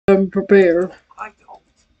Prepare. I don't.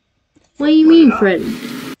 What do you mean, Freddy?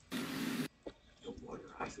 You'll roll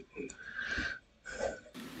your eyes at me.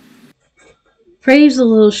 Freddy's a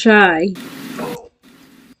little shy. Oh.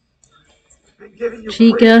 Been giving you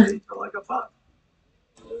Chica. free for like a buck.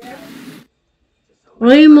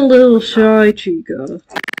 I'm a little shy, Chica.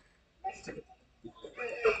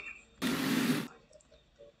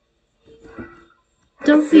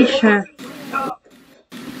 Don't be shy.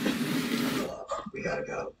 We gotta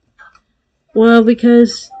go. Well,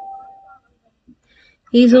 because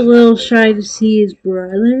he's a little shy to see his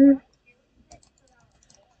brother.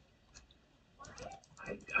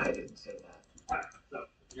 I didn't say that.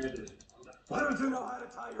 Why don't you know how to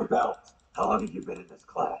tie your belt? How long have you been in this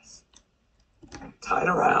class? Tie it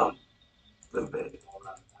around. Loop it.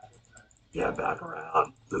 Yeah, back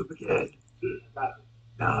around. Loop again.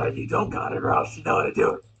 No, you don't got it or else you know how to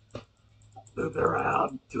do it. Loop it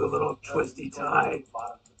around. Do a little twisty tie.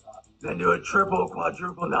 Then do a triple,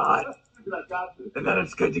 quadruple knot. And then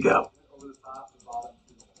it's good to go.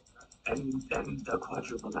 And a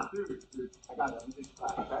quadruple knot.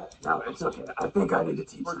 No, it's okay. I think I need to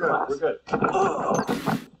teach class. We're good. Oh.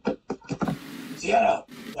 Sienna,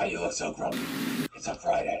 why do you look so grumpy? It's a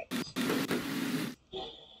Friday.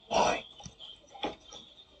 Why?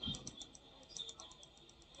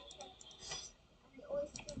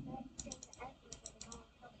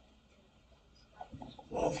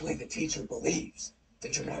 Well, hopefully the teacher believes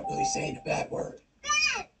that you're not really saying a bad word. Ben,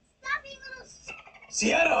 stop being little...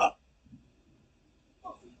 Sienna!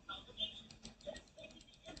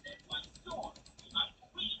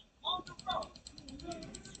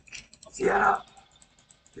 Sienna,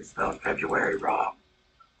 you spelled February wrong.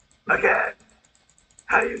 Again.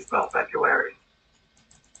 How do you spell February?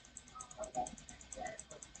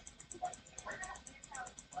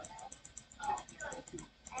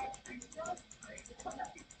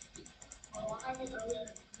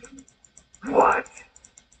 What?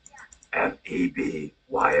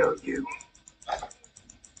 F-E-B-Y-O-U.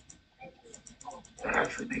 That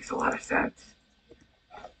actually makes a lot of sense.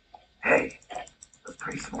 Hey, that's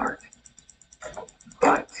pretty smart.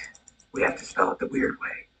 But we have to spell it the weird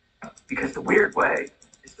way. Because the weird way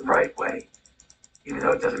is the right way, even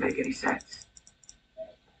though it doesn't make any sense.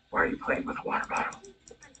 Why are you playing with a water bottle?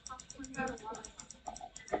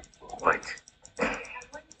 What?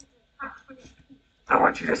 I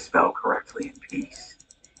want you to spell correctly in peace.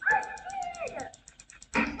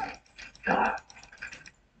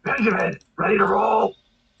 Benjamin, ready to roll?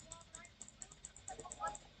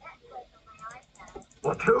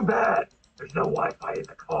 Well, too bad. There's no Wi-Fi in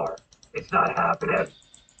the car. It's not happening.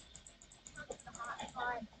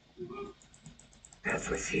 That's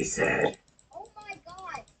what she said. Oh my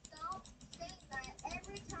God, stop saying that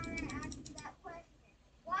every time I ask you that question.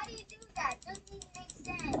 Why do you do that? Doesn't even make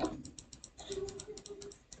sense.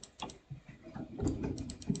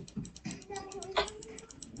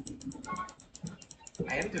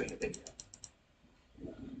 I am doing a video.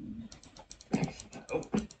 Oh.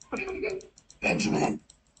 Benjamin,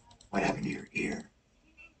 what happened to your ear?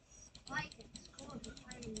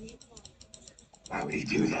 Why would he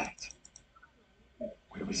do that?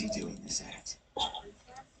 Where was he doing this at?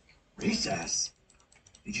 Recess?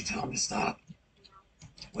 Did you tell him to stop?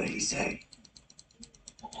 What did he say?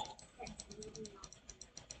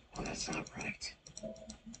 Oh, that's not right.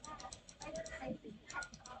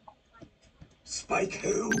 Spike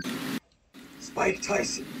who? Spike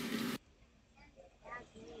Tyson.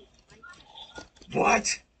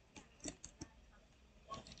 What?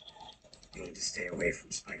 You need to stay away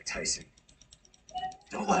from Spike Tyson.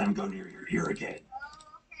 Don't let him go near your ear again.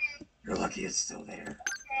 You're lucky it's still there.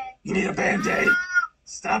 You need a Band-Aid?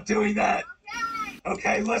 Stop doing that.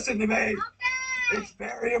 Okay, listen to me. It's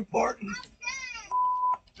very important.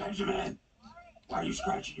 Benjamin, why are you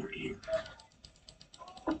scratching your ear?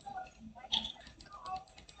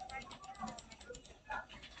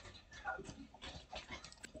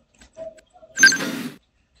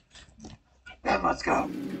 Then let's go.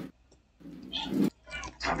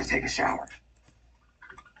 Time to take a shower.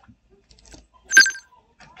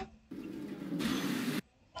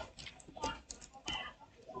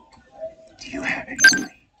 Do you have any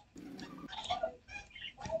money?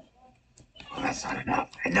 Well, that's not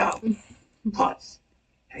enough. And no. Plus,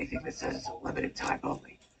 anything that says it's a limited time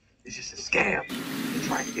only is just a scam. They're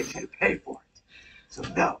trying to get you to pay for it. So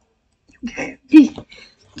no, you can't.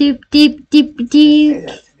 Deep, deep, deep, deep. Say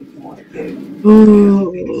that to me if you want to get it. Because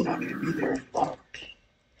you think it's not going to be there any longer.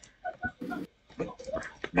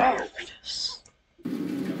 No.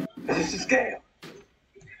 This is a scam.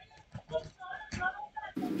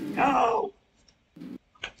 No.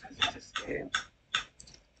 This is a scam.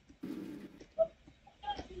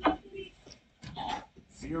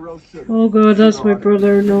 Zero sugar. Oh god, that's my Zero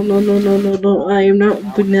brother. No, no, no, no, no, no. I am not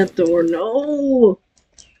opening that door. No!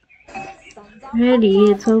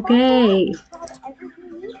 Freddy, it's okay.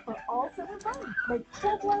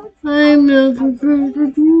 I'm not prepared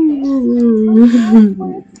to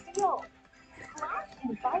do.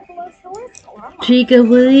 Chica,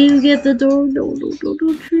 will you get the door? No, no, no,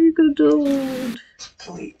 no, Chica, don't.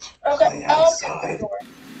 Play Okay, I'll get the outside. door.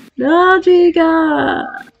 No, Chica!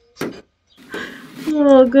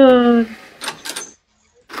 Oh god.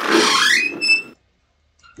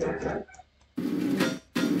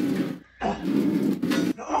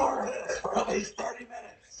 No more of this for at least 30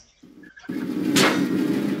 minutes.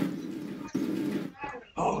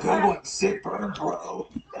 Oh, good one. Sick burn, bro.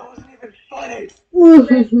 That wasn't even funny.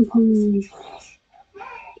 Trash.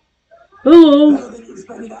 Hello. Better than you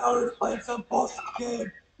spending hours playing some bullshit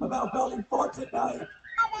game about building forts at night.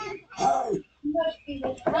 Hey, You must be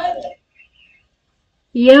his brother.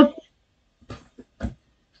 Yep.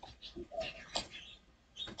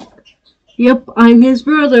 Yep, I'm his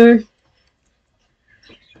brother.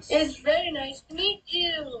 It's very nice to meet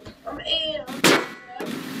you. I'm Anne.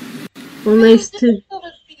 Well, nice to.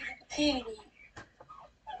 Petey.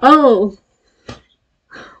 Oh.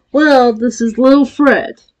 Well, this is little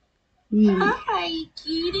Fred. Hi,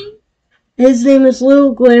 cutie. His name is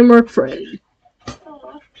Little Glamour Freddy.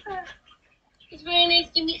 Oh, it's very nice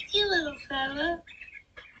to meet you, little fella.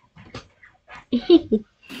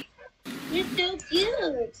 You're so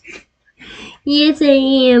cute. Yes, I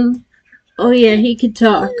am. Oh yeah, he can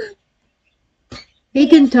talk. He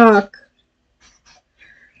can talk.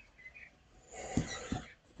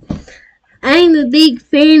 I'm a big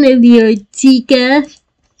fan of your Chica.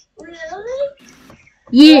 Really?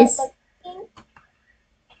 Yes.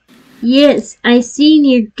 Yes, I seen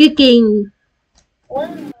you cooking.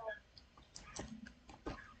 Wow.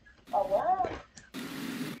 Oh, wow.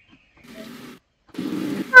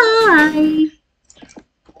 Hi.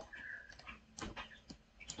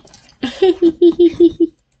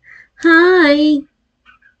 Hi.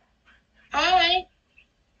 Hi.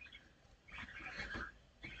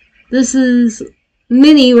 This is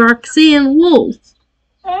Mini Roxanne Wolf.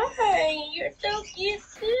 Hi. You're so cute,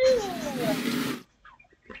 too.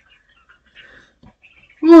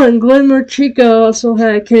 Oh, and Glamour Chica also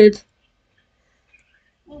had a kid.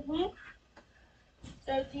 Mm-hmm.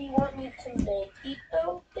 So do you want me to make you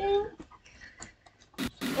something?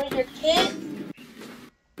 For your kid?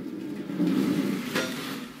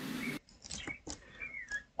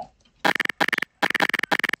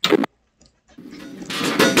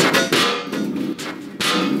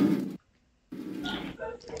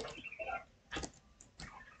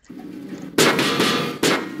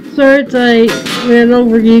 Sorry I ran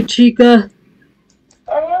over you, Chica.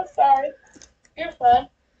 Oh, I'm sorry. You're fine.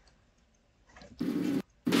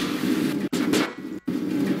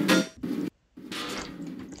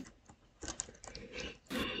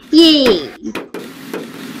 Yay!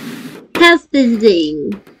 House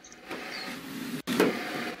visiting.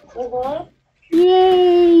 Mm-hmm.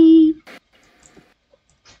 Yay!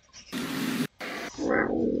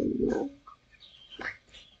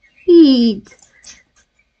 Eat.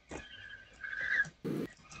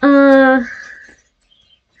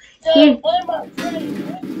 So, Yeah. what about Freddy?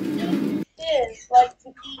 What do kids like to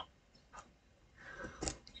eat?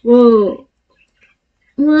 Well,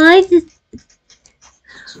 I just,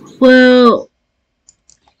 well,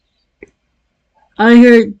 I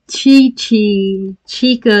heard Chica's,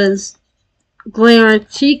 Glamour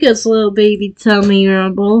Chica's little baby tummy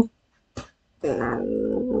rumble.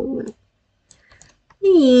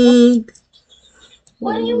 Eat.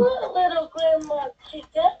 What do you want, little grandma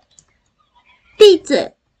chica?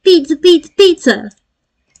 Pizza, pizza, pizza, pizza.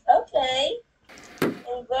 Okay. And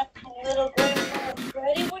little grandma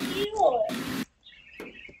Freddy, what do you want?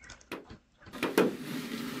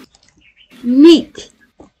 Meat,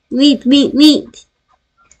 meat, meat, meat.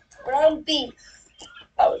 Ground beef,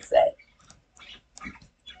 I would say.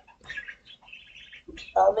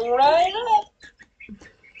 Coming right up.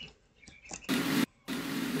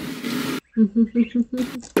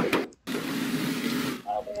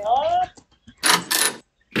 Coming up.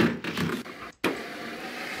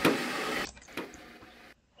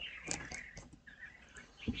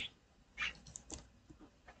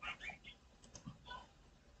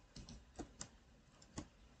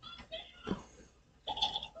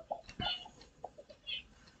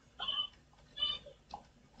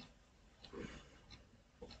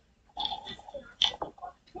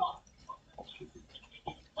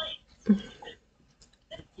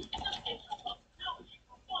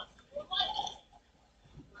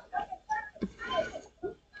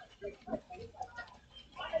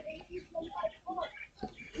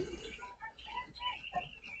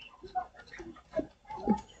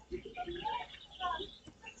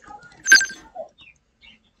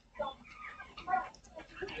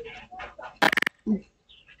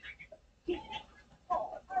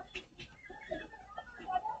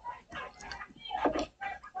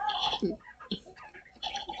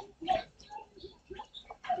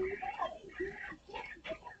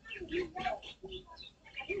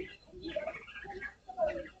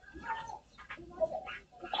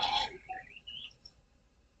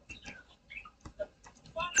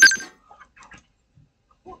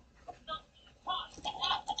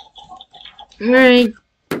 Alright.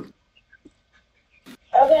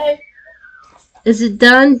 Okay. Is it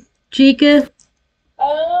done, Chica?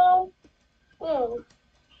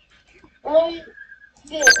 Let me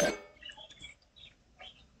get it.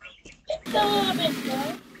 It's a little bit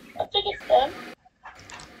done. I think it's done.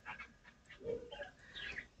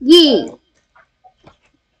 Yay!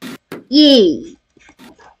 Yay!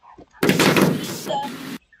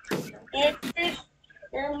 Here's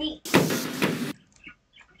your meat.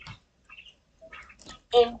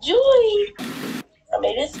 Enjoy! I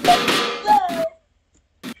made it special with love.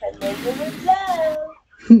 I made it with love.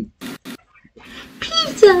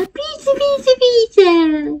 Pizza! Pizza! Pizza! Pizza!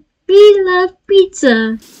 We love pizza!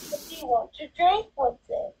 What do you want to drink? What's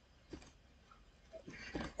it?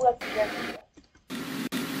 What's it?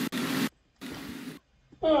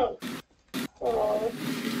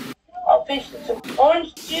 I'll fix some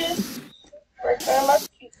orange juice for Grandma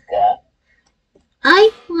Chica.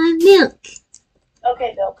 I want milk.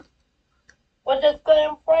 Okay, Bill. What does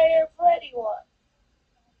Glenn Fryer Freddy want?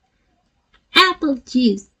 Apple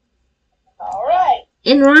juice. Alright.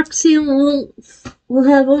 And Roxanne will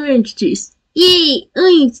have orange juice. Yay!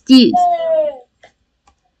 Orange juice. Yay.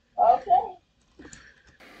 Okay.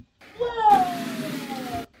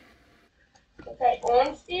 Whoa. Okay,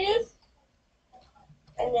 orange juice.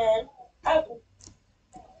 And then apple.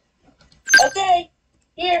 Okay.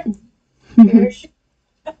 Here's your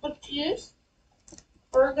apple juice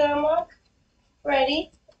for Grandma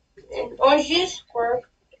Freddy. And orange juice for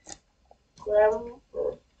Grandma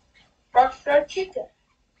Rockstar Chica.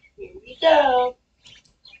 Here you go.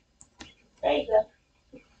 There you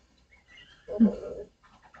go.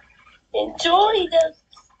 Enjoy those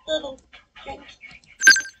little drinks.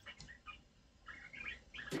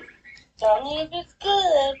 Tell me if it's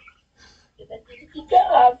good. If I did a good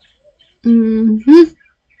job. Mm-hmm.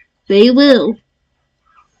 They will.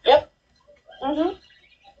 Yep. Mm-hmm.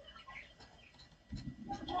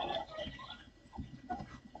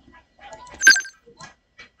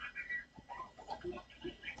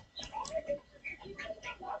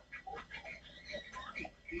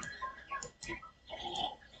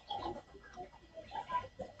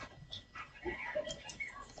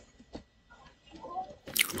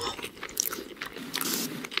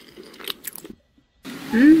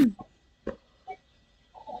 Mm.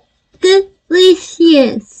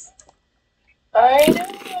 Delicious. I know.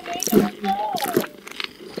 I made it myself.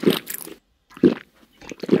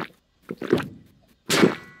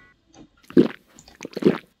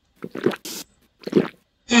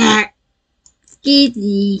 Excuse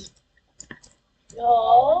me.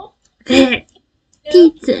 No.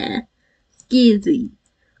 Pizza. Excuse me.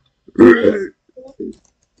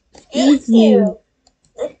 Excuse me.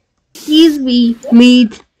 Excuse me,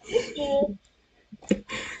 meat.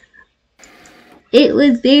 It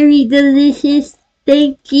was very delicious.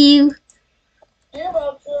 Thank you. You're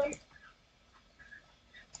welcome.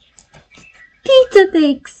 Pizza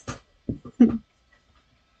thanks. They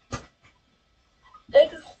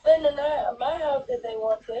can spend the night at my house if they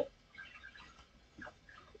want to.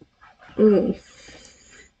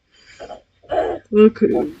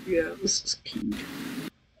 Okay, yeah, this is cute.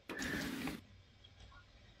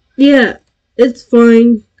 Yeah, it's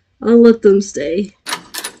fine. I'll let them stay.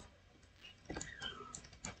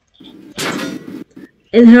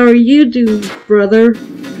 And how are you doing, brother?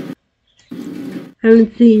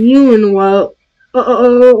 Haven't seen you in a while.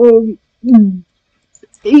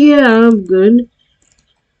 Yeah, I'm good.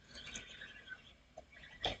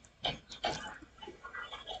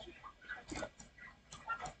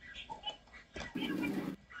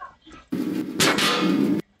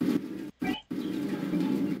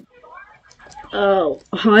 Oh,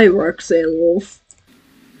 hi, Roxanne Wolf.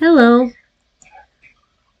 Hello.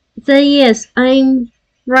 So yes, I'm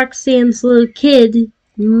Roxanne's little kid,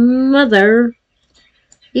 mother.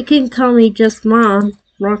 You can call me just Mom,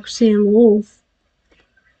 Roxanne Wolf.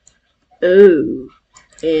 Oh,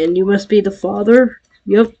 and you must be the father?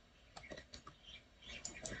 Yep.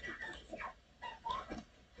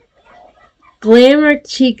 Glamour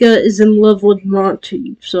Chica is in love with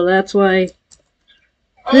Monty, so that's why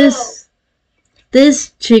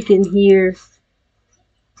this chicken here.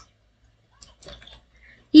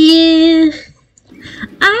 Yeah,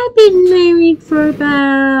 I've been married for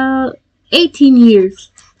about 18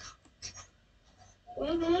 years.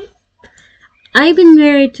 Mm-hmm. I've been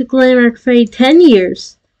married to Glamour for 10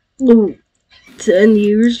 years. Ooh, 10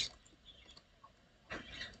 years.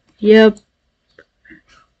 Yep,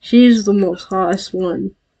 she's the most hottest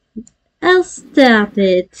one. I'll stop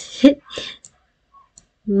it.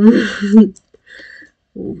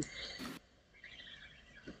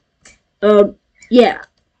 Yeah.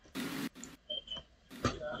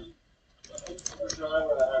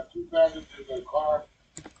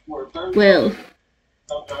 Well.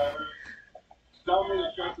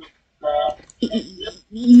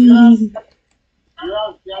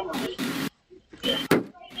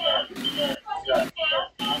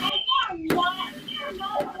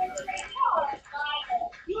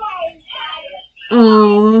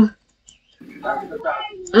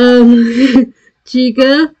 Oh.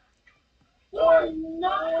 Chica?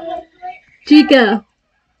 Chica.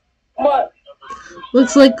 What?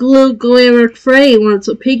 Looks like little glamour Freddy wants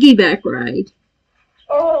a piggyback ride.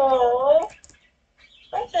 Oh.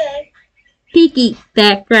 Okay.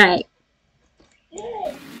 Piggyback ride.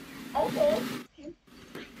 Yeah. Okay.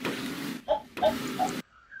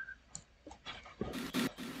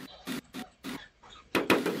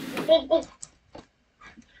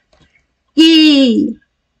 Yay!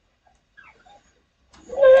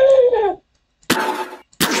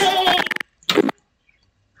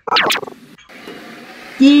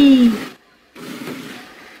 Yay!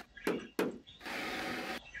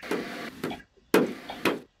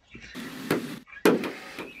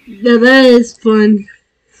 Now that is fun.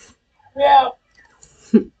 Yeah.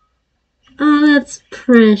 Oh, that's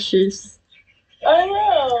precious. I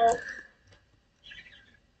know.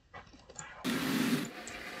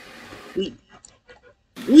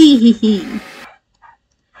 Wee hee hee.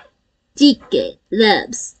 Chica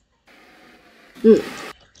loves.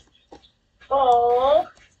 Aww.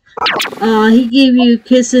 Aw, he gave you a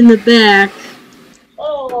kiss in the back.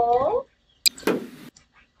 Aww.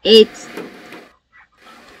 It's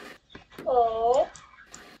Aww.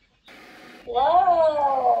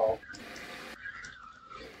 Wow.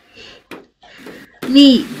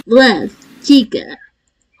 me loves Chica.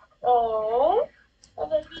 Aww. I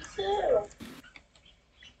love you too.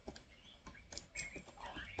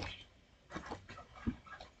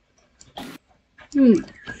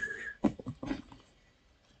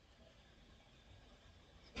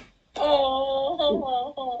 Aww.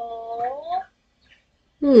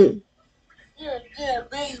 You're a good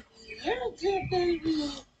baby. You're a good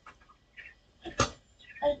baby.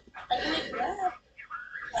 I make you laugh.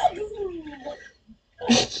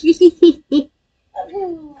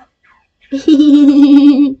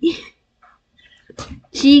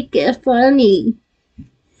 Chica funny.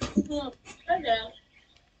 I know.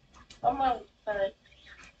 I'm not sorry.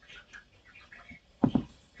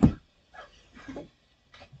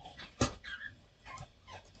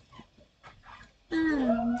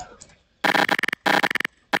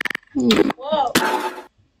 Whoa.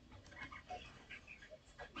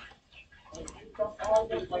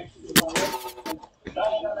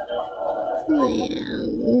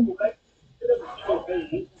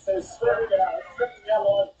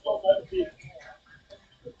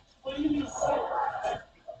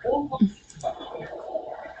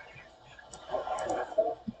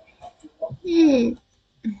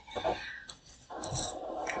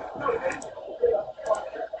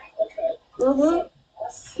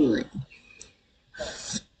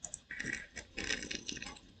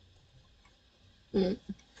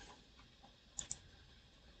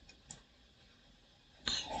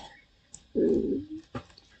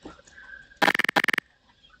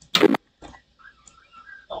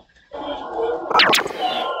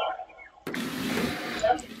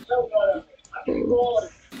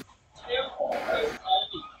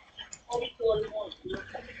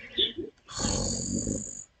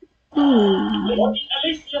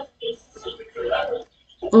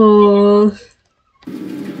 Oh,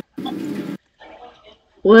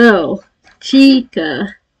 well,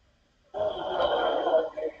 Chica.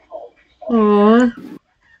 Aw.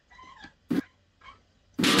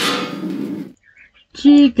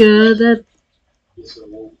 Chica, that.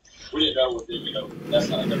 We didn't know what that's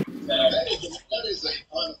not that is an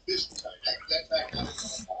unofficial type.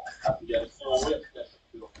 Yeah, so we have to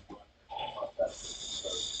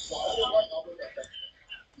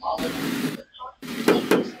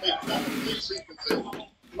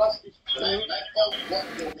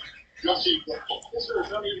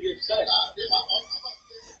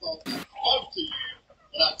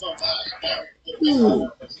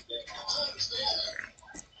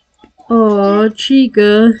Aw,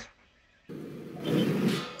 Chica.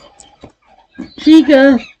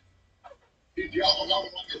 Chica.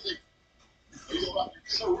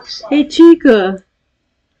 Hey, Chica.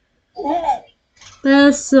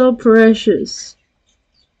 That's so precious.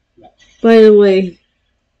 By the way,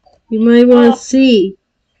 You might want to see.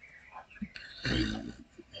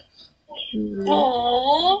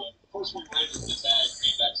 Aww.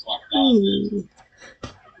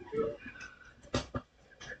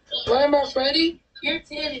 Grandma Freddy, your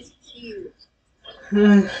tent is cute.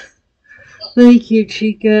 Thank you,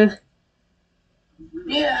 Chica.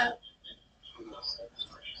 Yeah.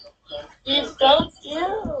 It's so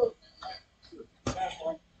cute.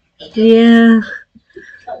 Yeah.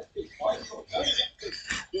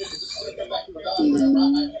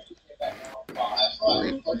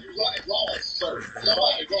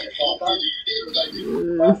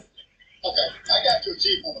 Okay, I got your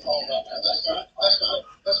chief on the phone right now.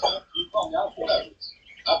 That's fine. You call me out for it.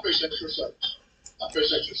 I appreciate your service. I'm trying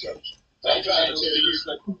to tell you,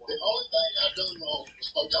 the only thing I've done wrong was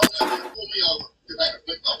for y'all never to pull me over because I could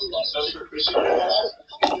pick my blue light.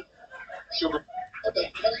 Sure. Okay.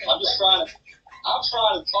 I'm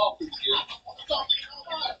trying to talk with you. I'm talking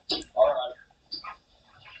to you all right.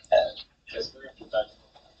 Yes, sir.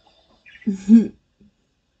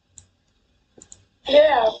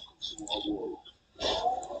 Yeah.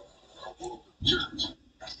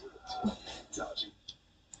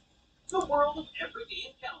 The world of everyday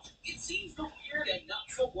encounters. It seems the weird and not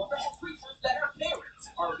so wonderful creatures that our parents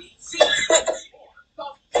are being seen or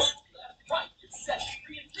causing people left, right, and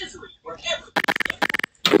free and misery wherever they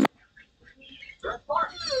step. Third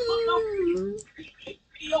party.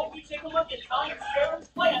 We take a look at how Sharon's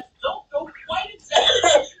plans don't go quite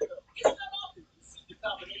exactly. It's not often you see the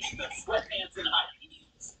combination of sweatpants and high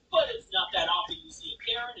heels, but it's not that often you see a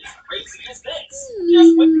Karen as crazy as this.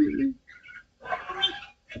 Just wait.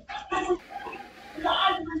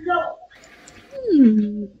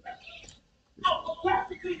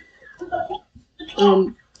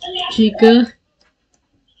 Chica.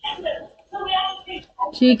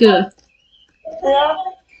 Chica. Yeah.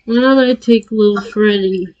 Why don't I take little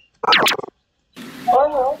Freddy?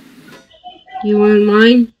 You want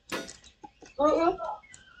mine?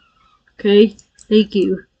 Okay, thank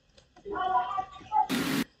you.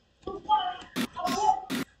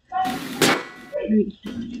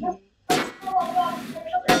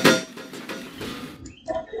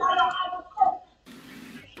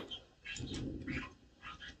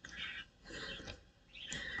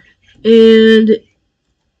 And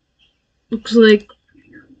looks like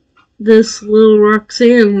this little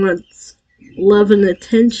Roxanne wants love and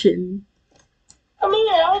attention. Come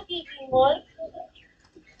here, I'll give you one.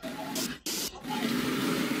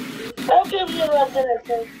 I'll give you love and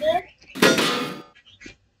attention.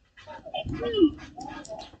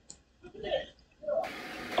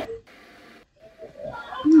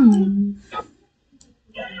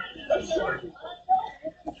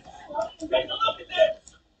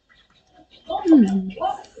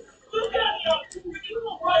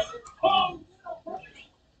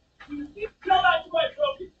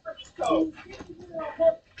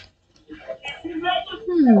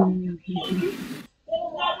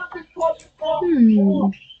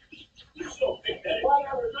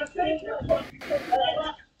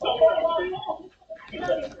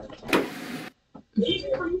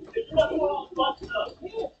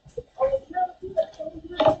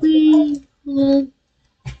 We love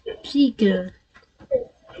Chica.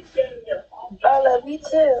 I love you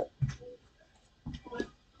too.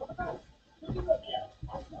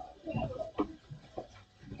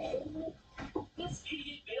 This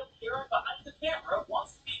idiot male Karen behind the camera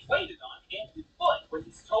wants to be waited on hand and foot when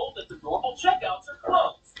he's told that the normal checkouts are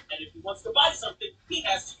closed. And if he wants to buy something, he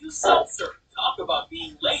has to use self-serve. Talk about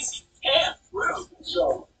being lazy and rude.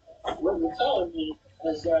 So, what you're telling me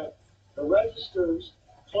is that the registers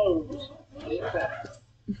closed in advance,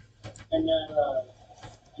 and that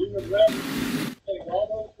you would rather take all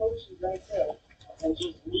those groceries right there and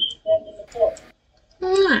just leave them in the car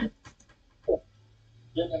What?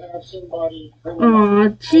 than to have somebody bring them Aw,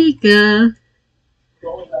 Chica.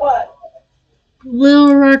 What?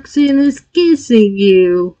 Little Roxanne is kissing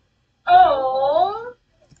you. Oh.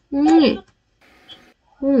 Mm.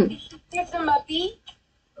 Kiss him, my beak.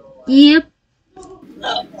 Yep.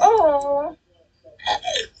 Oh.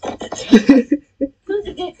 Who's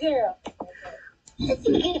a good girl? Who's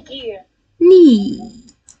a good girl? Me.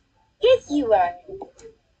 Yes, you are.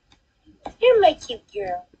 You're my cute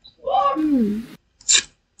girl.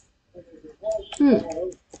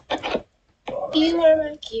 You are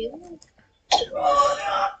my cute.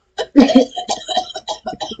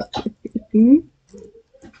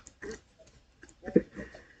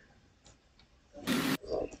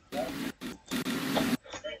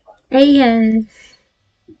 Hey,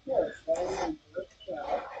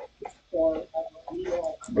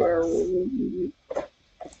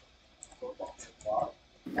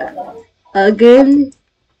 Again,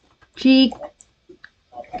 cheek,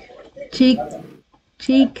 cheek,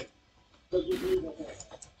 cheek.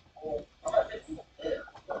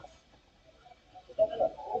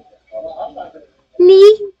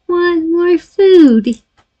 Need want more food.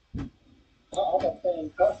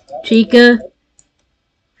 Chica.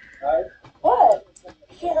 What?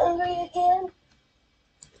 You hungry again?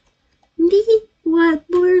 Need want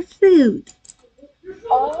more food.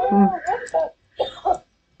 Oh, what the?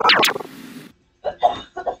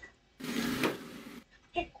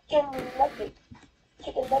 Chicken nugget.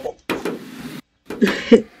 Chicken nugget.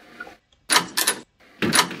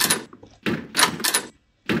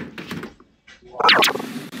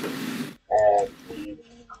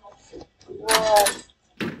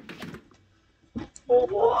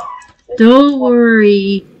 Don't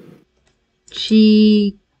worry,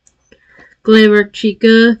 Clever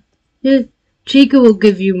Chica. Chica will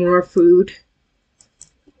give you more food.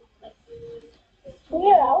 Yeah,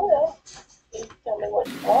 I will. You tell me what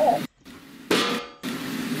you want.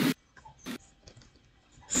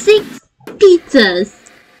 6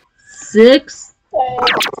 pizzas. 6. Okay.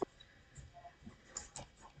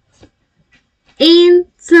 And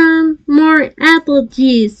some more apple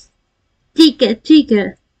juice. Chica,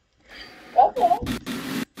 Chica. Okay.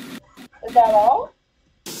 Is that all?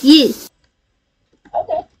 Yes.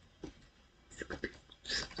 Okay.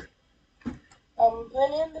 I'm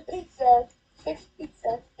putting in the pizza. 6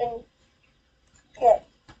 pizzas and okay.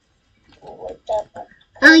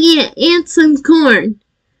 Oh yeah, and some corn.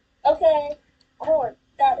 Okay. Corn.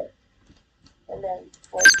 Got it. And then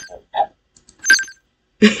put some apple.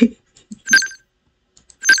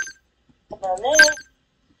 Come on in.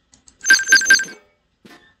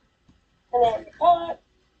 And then the pot.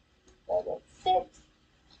 And then 6.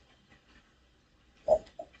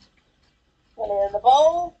 Put it in the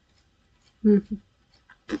bowl. Okay.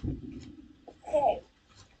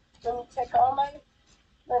 Let me check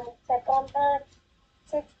on her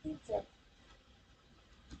 6 pizzas.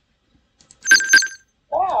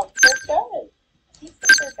 Wow, they're done.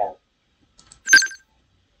 Pizzas are done.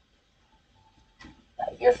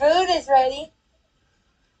 Your food is ready.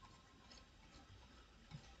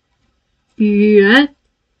 Yeah.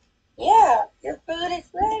 Yeah, your food is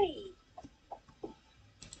ready.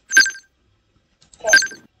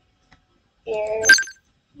 Okay.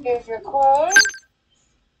 Here's your corn.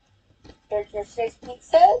 Here's your 6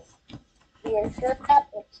 pizzas. Here's your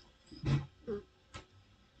apples.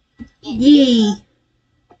 Yay.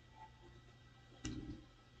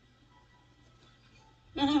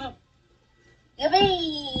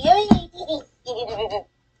 Yummy! Yummy!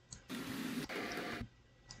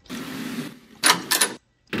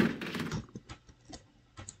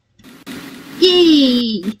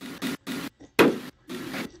 Yay.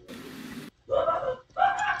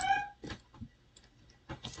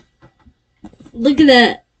 Look at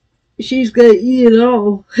that. She's gonna eat it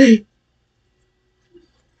all.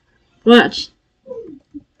 Watch.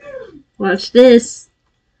 Watch this.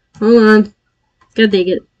 Hold on. Gotta take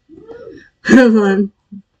it. Hold on.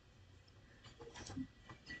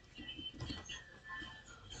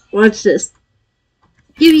 Watch this.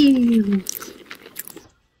 Gimme.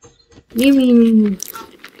 Gimme.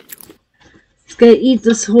 It's gonna eat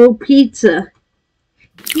this whole pizza.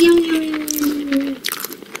 Yum.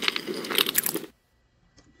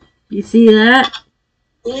 You see that?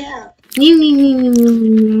 Yeah. Yum.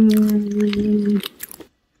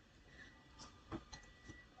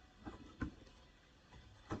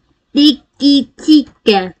 Tiki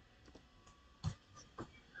Chica.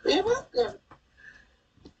 You're welcome.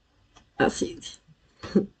 I'll see.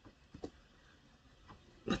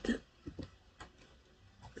 What the?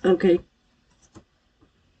 Okay.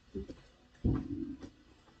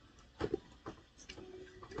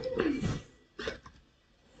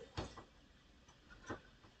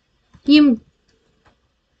 Yum.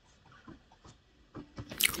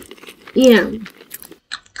 Yeah.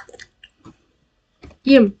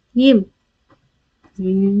 Yum. Yum. Yum.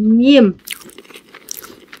 Yum.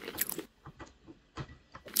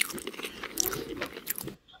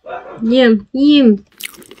 Yum. Yum. Yum.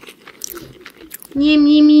 Yum. Yum.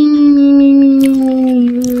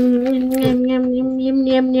 Yum. Yum. Yum.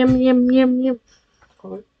 Yum. Yum. Yum. Yum.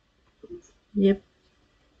 Yep.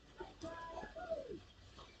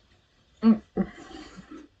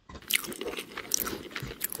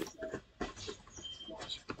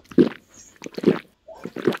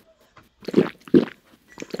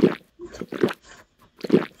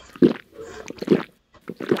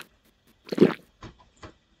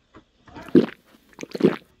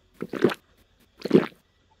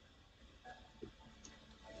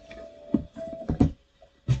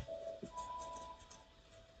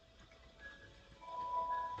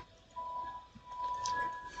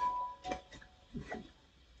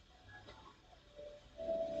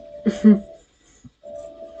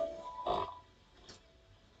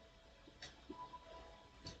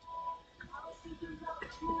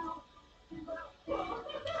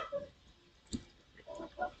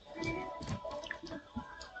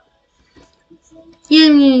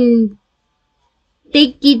 Yum.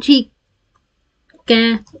 Thank you, Chica.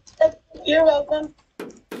 You're welcome.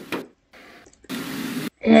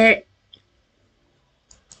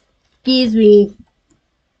 Excuse me.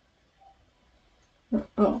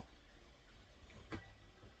 Oh.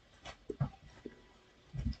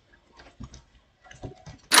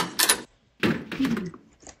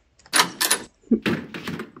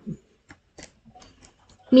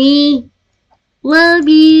 Me. Love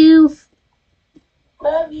you.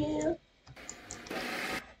 Love you.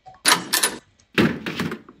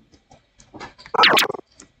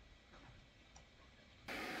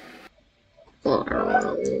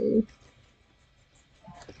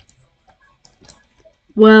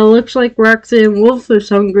 Well, looks like Roxanne Wolf is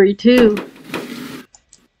hungry too.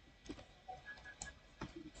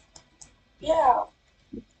 Yeah.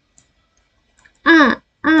 Ah.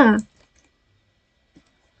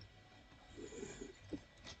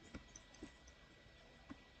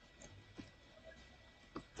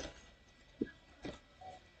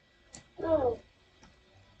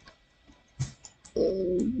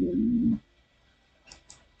 Mm.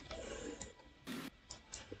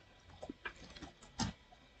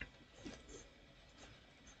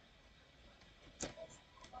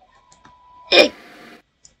 Egg.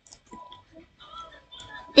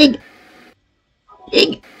 Egg.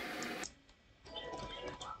 Egg.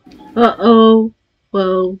 Uh-oh.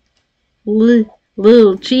 Well,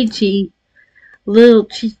 little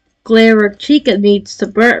Clara Chica needs to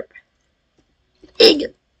burp.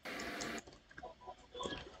 Egg.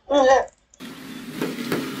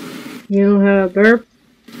 You know how to burp?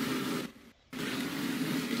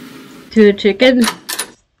 To a chicken?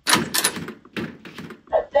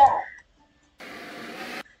 Like that.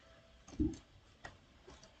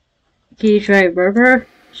 Can you try to burp her?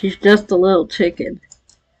 She's just a little chicken.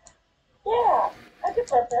 Yeah. I can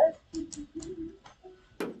put that.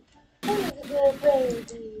 Who's a good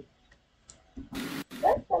baby?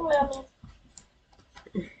 That's the mommy.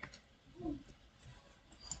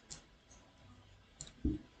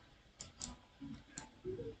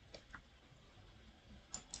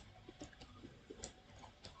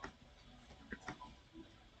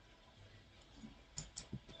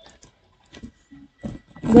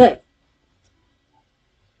 Look.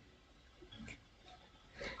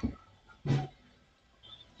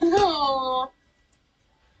 Aww.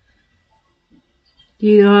 Do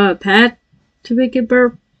you know how to pat to make it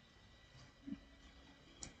burp?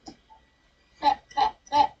 Pat, pat,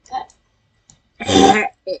 pat, pat.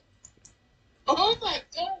 Oh my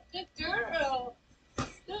god, good girl.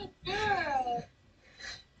 Good girl.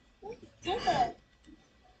 Good girl.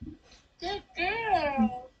 Good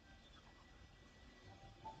girl.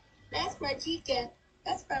 That's my chica.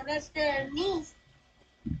 That's my restaurant niece.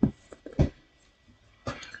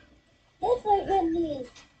 That's my good niece.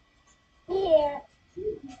 Yeah.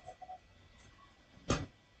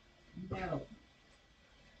 No.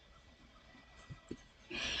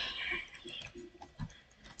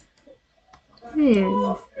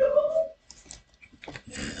 Hmm.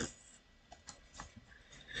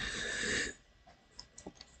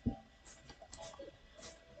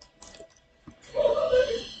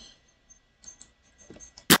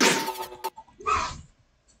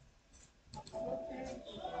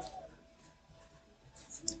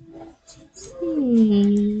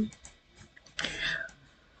 Hmm.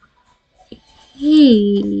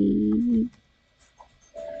 Hey.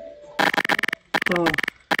 Oh.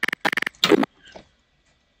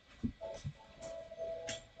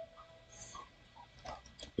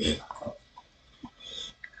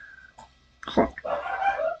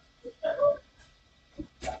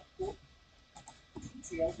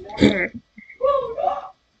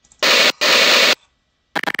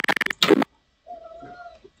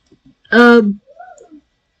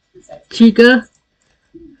 Chica,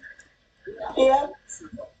 Yeah.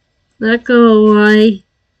 not gonna lie,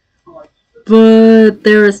 but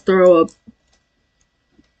there is throw up.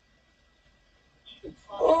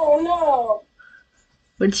 Oh no.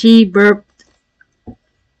 When she burped.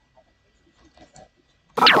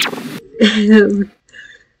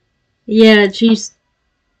 Yeah,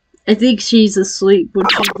 I think she's asleep when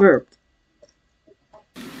she burped.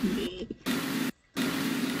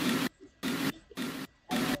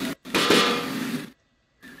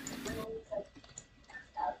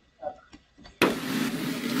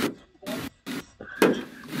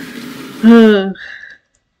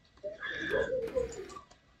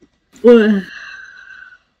 Well,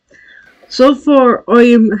 so far I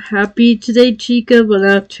am happy today, Chica, but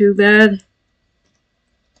not too bad.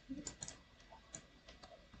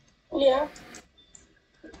 Yeah.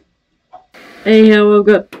 Anyhow, I've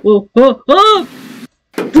got. Whoa, oh, oh!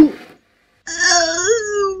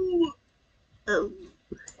 Oh! Oh.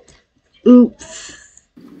 Oops.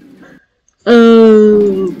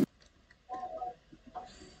 Oh.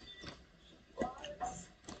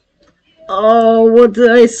 Oh, what did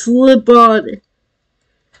I slip on?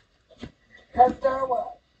 After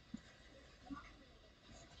what?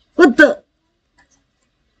 What the?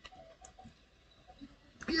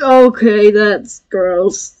 Okay, that's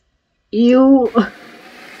gross. You.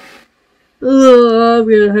 I'm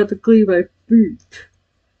gonna have to clean my feet.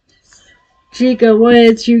 Chica, why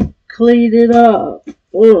didn't you clean it up?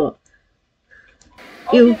 Ugh.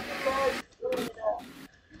 Ew.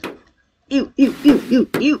 Ew, ew, ew, ew,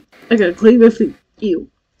 ew. I gotta clean my feet. Ew,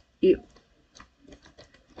 ew.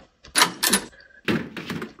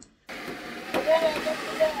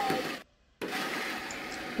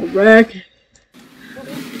 A rack.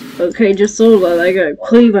 Okay, just hold on. I gotta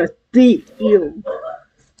clean my feet. Ew.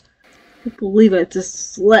 I can't believe I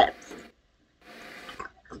just slept.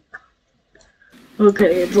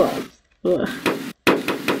 Okay, it's off. Ugh.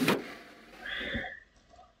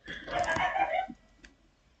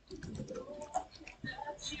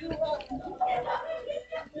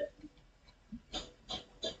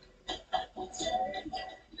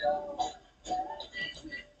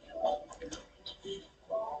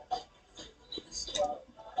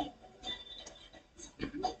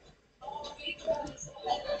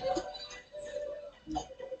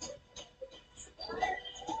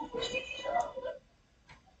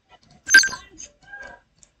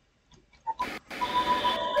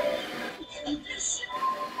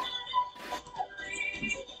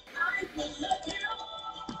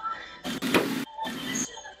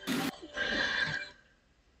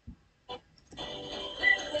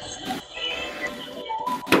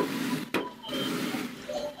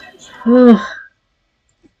 Ugh.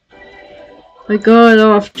 I got it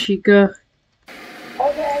off, Chica.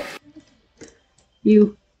 Okay.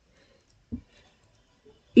 You.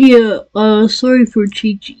 Yeah, sorry for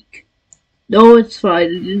Chi-Chi. No, it's fine. I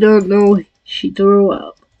did not know she threw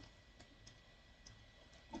up.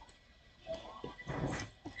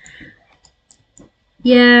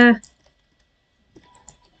 Yeah.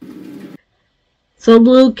 Some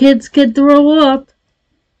little kids can throw up.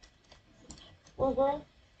 Mhm.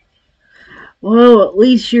 Well, at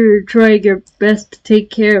least you're trying your best to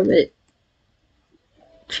take care of it,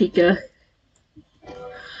 Chica.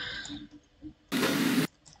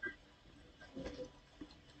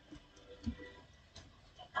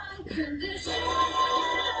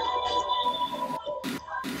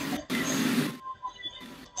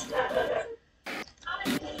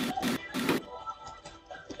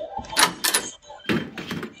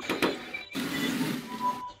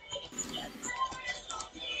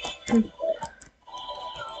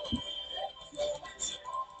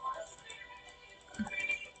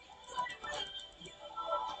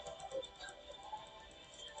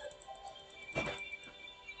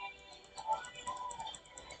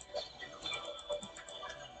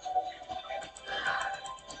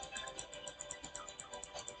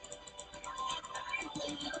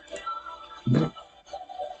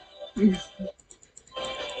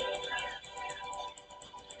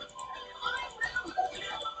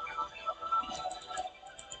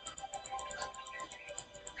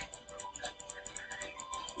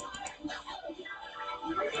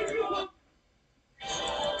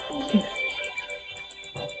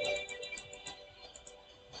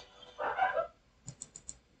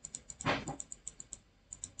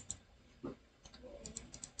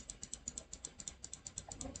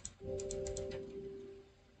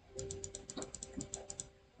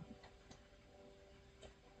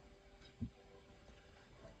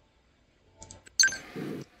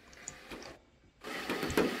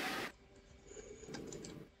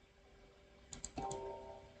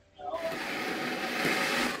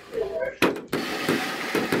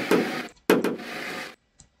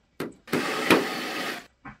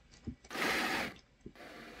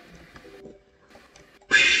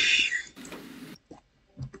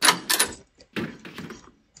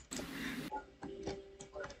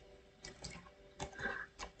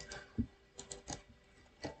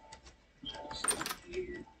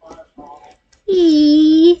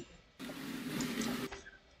 Eee.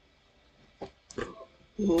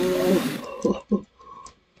 Oh,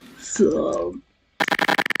 so.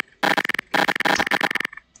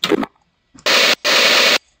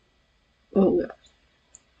 Oh, yeah.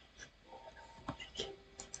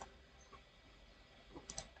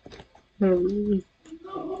 Um,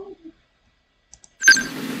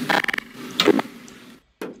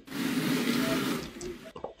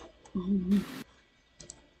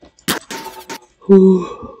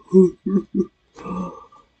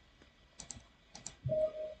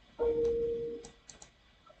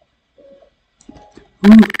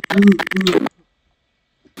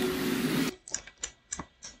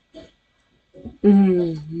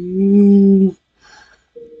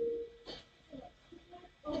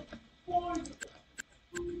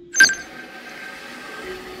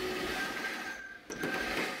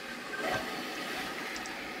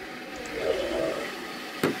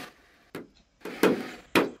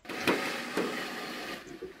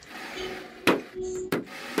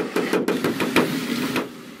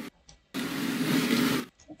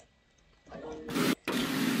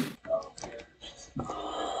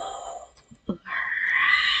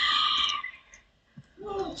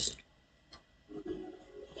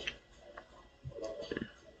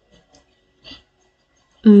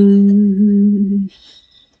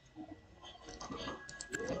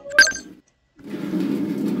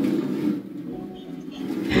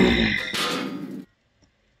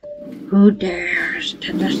 Who dares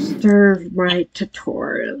to disturb my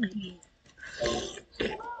tutorial?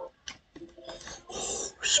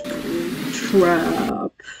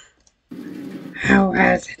 Spirgtrap. How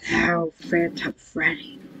has it now, Phantom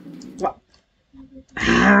Freddy? What?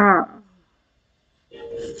 How?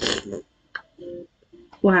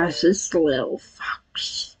 Was this little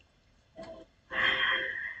fox?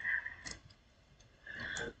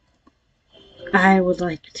 I would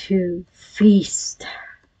like to feast.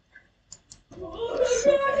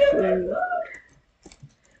 Some food.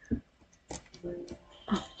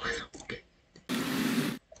 Oh, okay.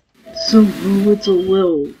 Someone's a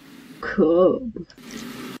little cub.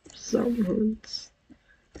 Someone's.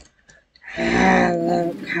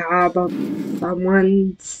 Hello, cub of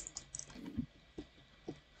someone's.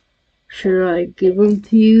 Should I give them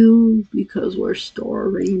to you because we're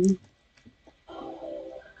starving?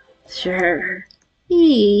 Sure.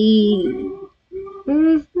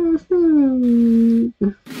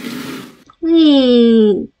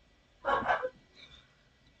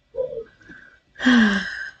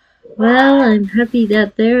 Well, I'm happy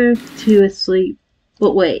that they're two asleep.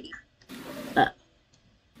 But wait.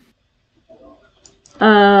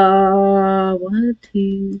 One,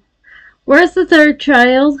 two. Where's the third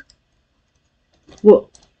child? What?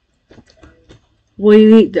 What do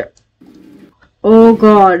you need there? Oh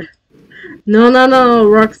God. No,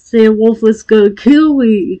 Roxanne Wolf is gonna kill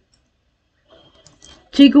me.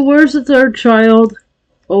 Chica, where's the third child?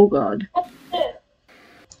 Oh God.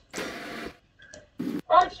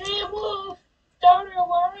 Roxanne Wolf, daughter,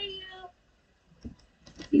 where are you?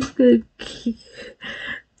 He's gonna kill.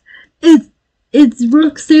 It's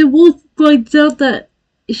Roxanne Wolf finds out that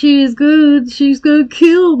she is good. She's gonna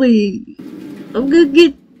kill me. I'm gonna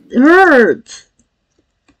get hurt.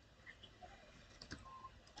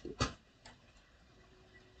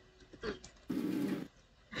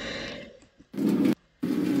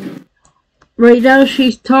 Right now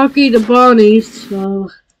she's talking to Bonnie, so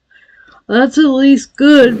that's at least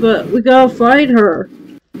good, but we gotta find her.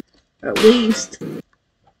 At least.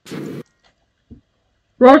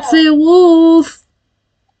 Roxanne Wolf!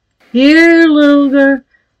 Here, little girl.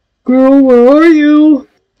 Girl, where are you?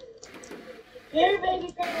 Here,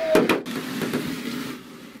 baby girl.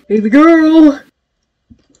 Baby girl!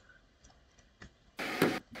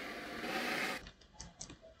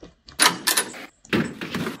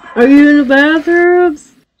 Are you in the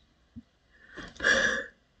bathrooms?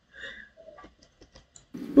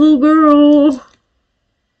 Little girl!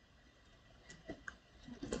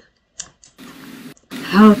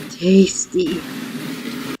 How tasty!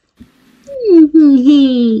 I'm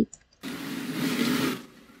here.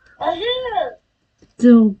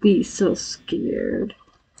 Don't be so scared.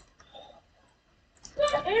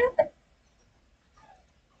 I'm here.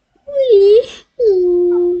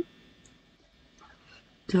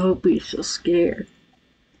 Don't be so scared.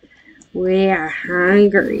 We are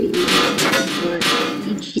hungry. We want to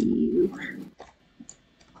eat you.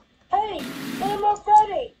 Hey, where's my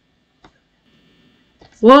Freddy?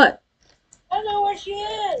 What? I know where she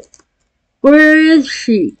is. Where is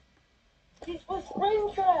she? She's with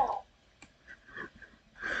Spirgtrap.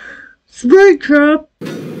 Spirgtrap?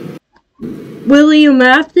 William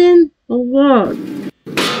Afton? Oh God.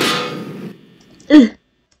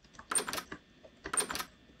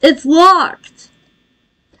 It's locked.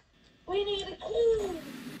 We need a key.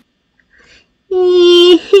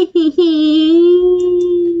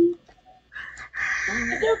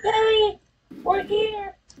 It's okay. We're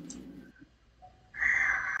here.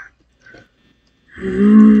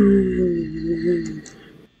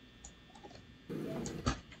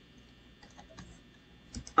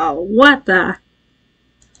 Oh, what the?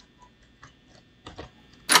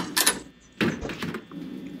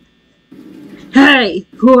 Hey,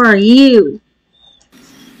 who are you?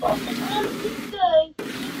 Well, I'm today.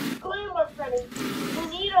 Disclaimer, Freddy. We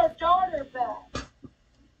need our daughter back.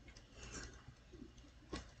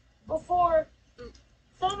 Before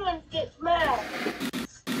someone gets mad.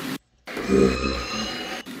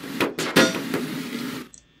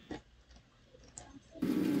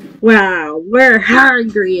 Wow, we're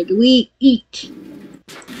hungry and we eat.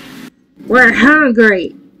 We're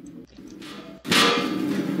hungry.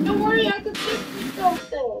 Don't worry, I can fix you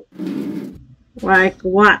something. Like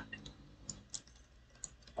what?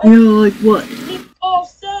 You like what? It's all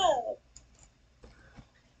said.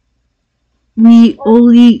 We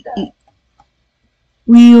only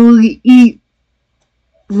eat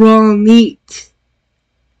raw meat.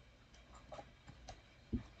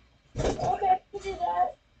 Okay, we do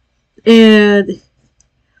that. And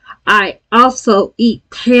I also eat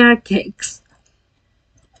pancakes.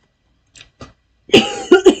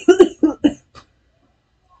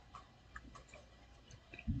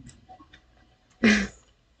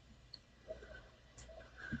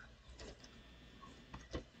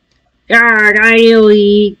 God, I only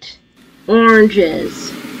eat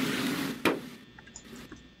oranges.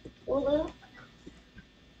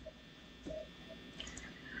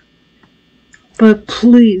 But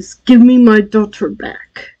please, give me my daughter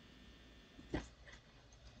back.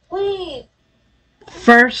 Please.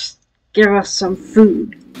 First, give us some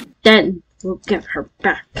food. Then, we'll give her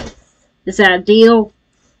back. Is that a deal?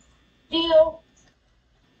 Deal.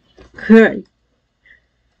 Good.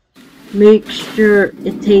 Make sure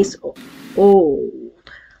it tastes old.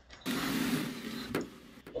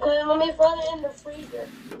 Okay, let me put it in the freezer.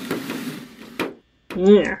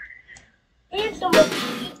 Yeah. Here's some of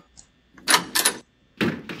these.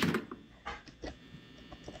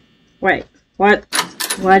 Wait, what?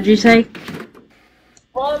 What'd you say?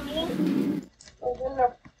 Mommy is in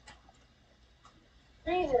the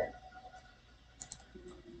freezer.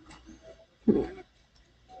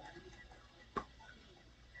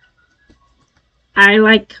 I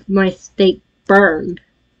like my steak burned.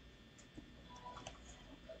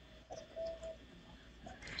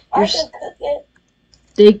 I can cook it.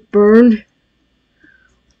 Steak burned?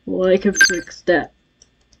 Well, I can fix that.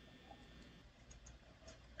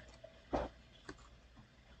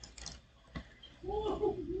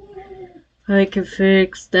 I can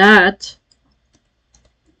fix that.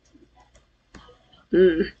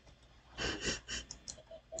 Let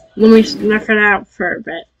me sniff it out for a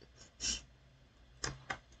bit.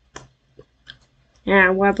 Yeah,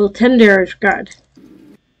 well, the tender is good.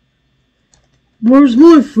 Where's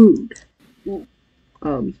my food?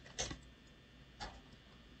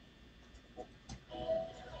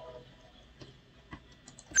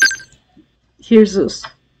 Here's this.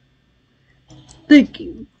 Thank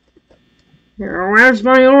you. Where's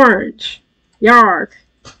my orange? Yark.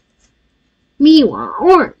 Me want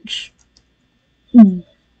orange.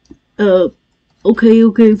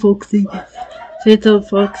 Okay, Foxy. Sit up,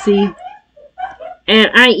 Foxy.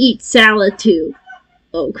 And I eat salad too.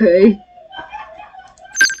 Okay.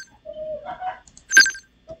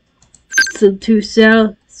 Some 3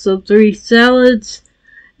 salads,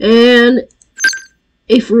 and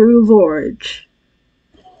a fruit of orange.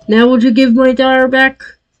 Now would you give my daughter back?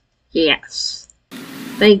 Yes.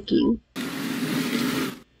 Thank you.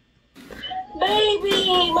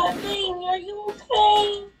 Baby, my baby, are you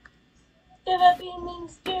okay? Did I be mean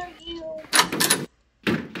scare you?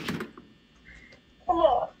 Come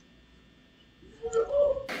on.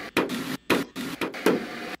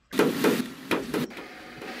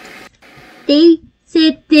 They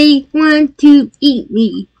said they want to eat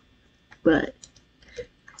me, but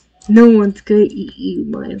no one's gonna eat you,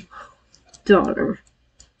 my daughter.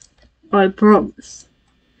 I promise.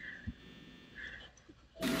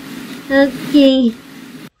 Okay.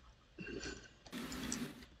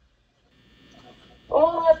 I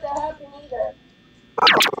won't let that happen either.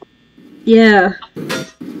 Yeah.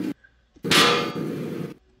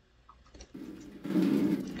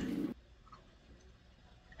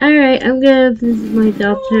 Alright, I'm gonna visit my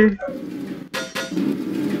daughter.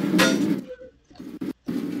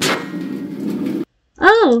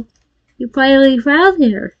 Oh, you finally found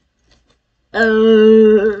her.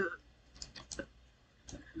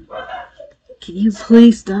 Can you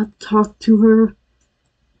please not talk to her?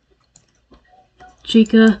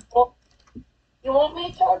 Chica? Well, you want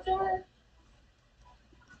me to talk to her?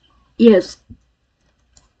 Yes.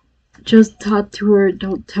 Just talk to her.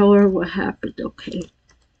 Don't tell her what happened, okay?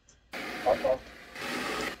 Okay.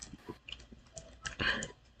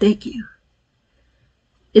 Thank you.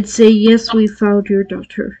 It's a yes, we found your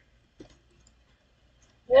daughter.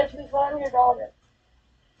 Yes, we found your daughter.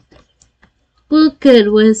 Well, good.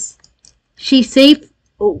 Was she safe?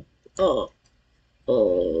 Oh, oh.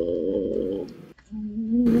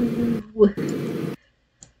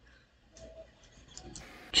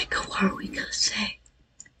 Chico, what are we gonna say?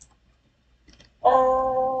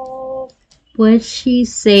 Was she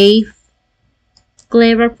safe?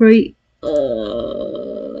 Glamour free? He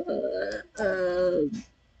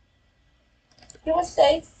was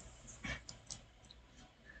safe.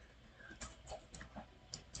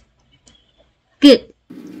 Good.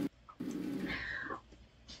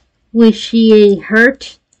 Was she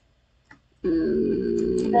hurt?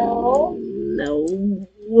 No.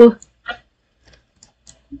 No.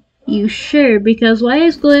 You sure? Because why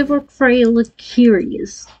is Glamour free look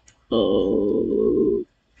curious? Oh.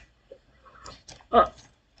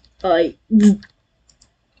 I.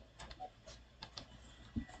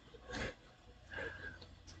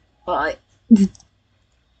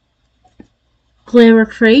 Glamour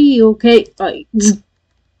free, you okay?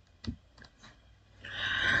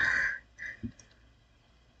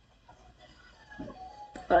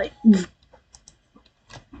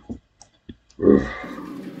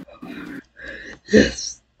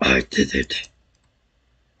 Yes, I did it.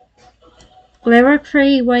 Glamour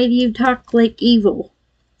free, why do you talk like evil?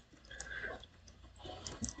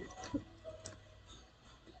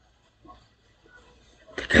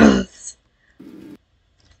 Because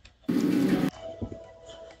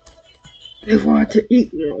they want to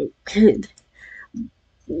eat your kid.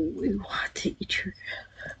 We want to eat your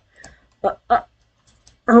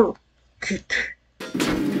kid.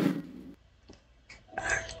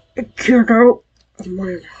 Kiddo.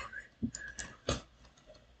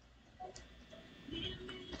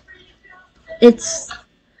 It's.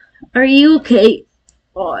 Are you okay?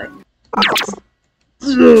 Oh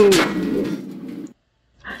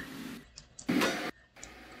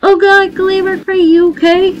God, Glamour, are you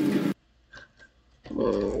okay?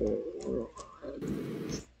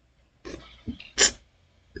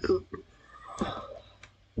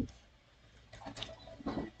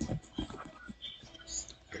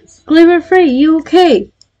 Glamour Frey, you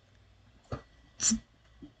okay?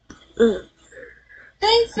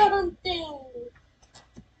 Say something.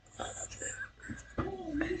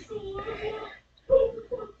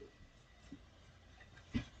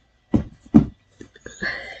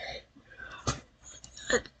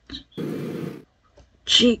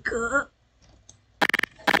 Chica,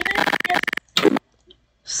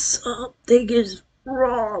 something is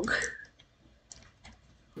wrong.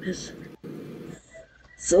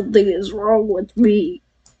 Something is wrong with me.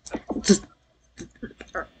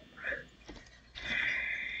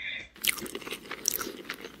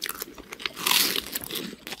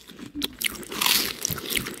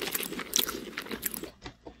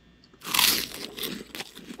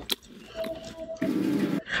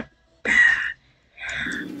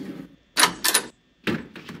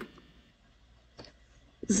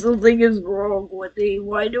 Something is wrong with me.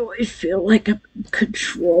 Why do I feel like I'm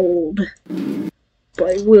controlled?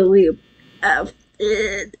 By William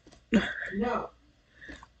Afton. No.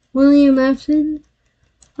 William Afton?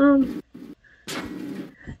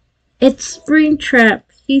 It's Springtrap.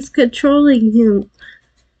 He's controlling him.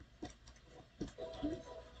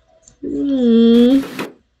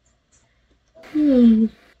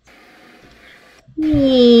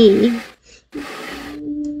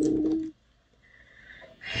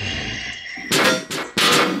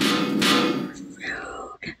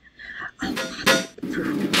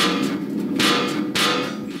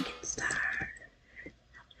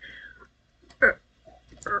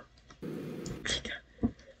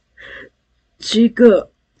 Chica.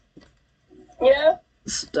 Yeah?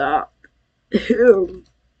 Stop him.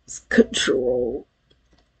 Control.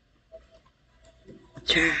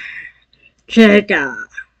 Chica.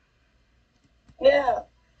 Yeah.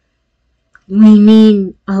 We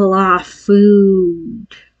need a lot of food.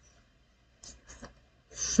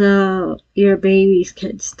 So your babies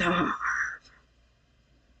can starve.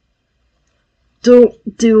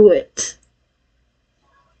 Don't do it.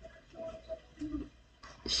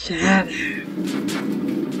 Shut up.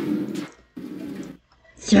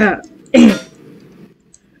 Shut up.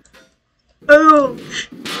 Oh.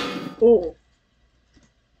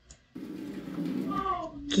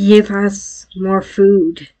 Give us more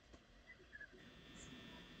food.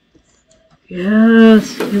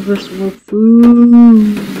 Yes, give us more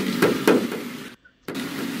food.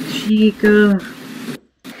 Chica.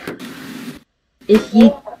 If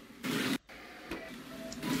you...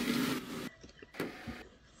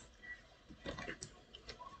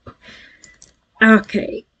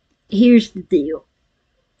 Okay, here's the deal.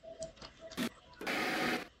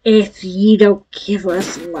 If you don't give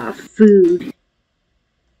us a lot of food,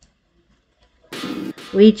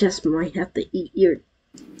 we just might have to eat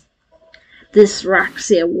this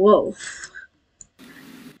Roxy wolf.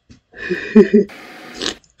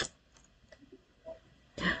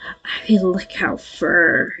 I mean, look how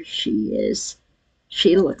fur she is.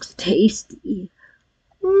 She looks tasty.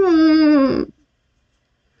 Mm.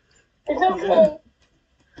 It's okay.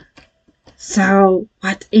 So,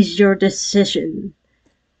 what is your decision?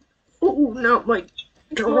 Oh, not my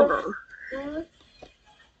daughter.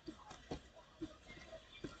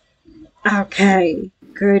 Okay,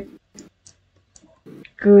 good.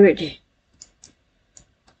 Good.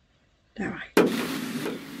 Alright.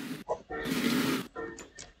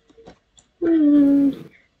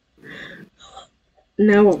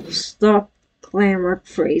 Now I'll stop glamour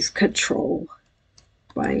phrase control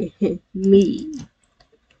by me.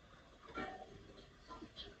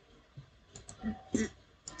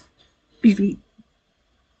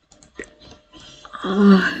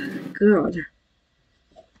 God.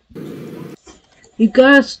 You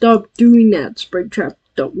gotta stop doing that, Spirgtrap.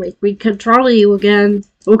 Don't make me control you again.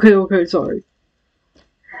 Okay, sorry.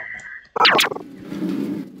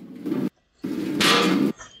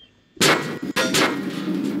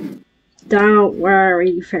 Don't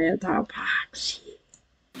worry, Fantapox.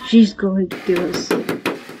 She's going to give us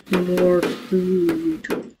more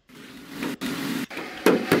food.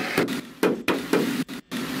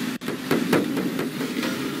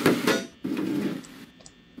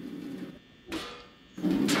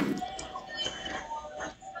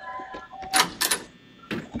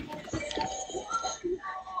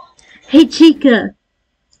 Hey, Chica.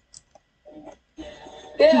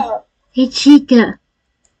 Yeah. Hey, Chica.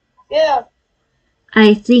 Yeah.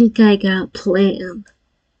 I think I got a plan.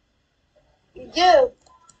 You do.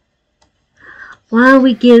 Why don't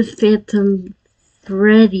we give Phantom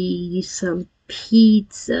Freddy some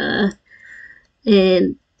pizza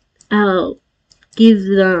and I'll give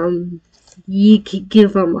them, you could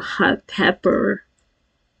give them a hot pepper.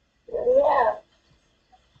 Yeah.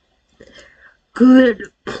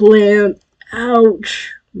 Good plan.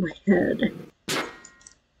 Ouch, my head.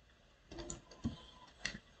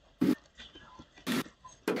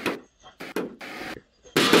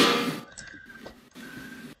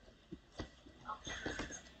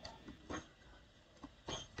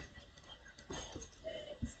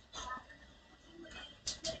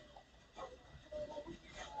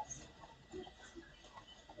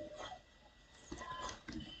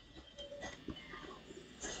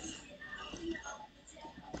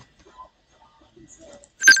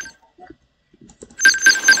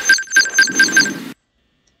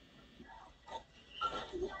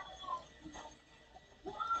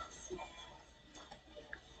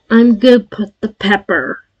 I'm gonna put the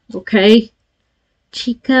pepper, okay?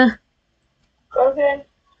 Chica? Okay.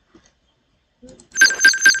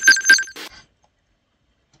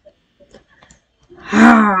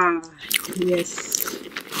 Ah, yes.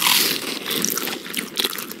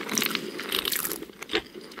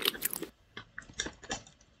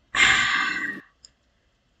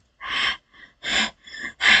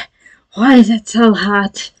 Why is it so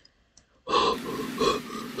hot?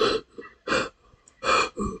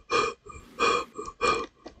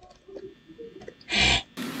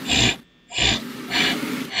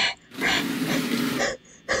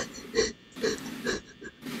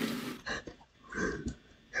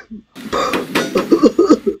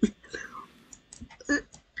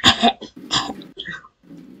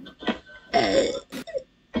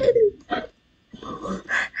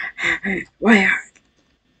 My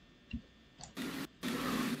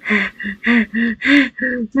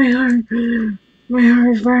heart. My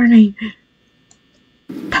heart is burning.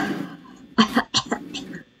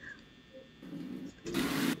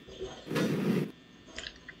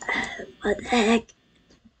 What the heck?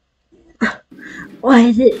 Why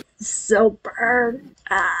is it so burned?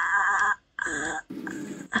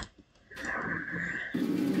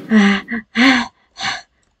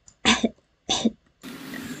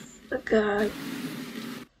 Oh God.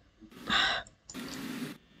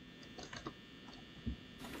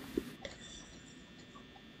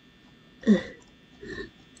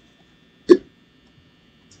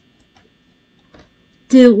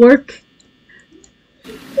 Did it work?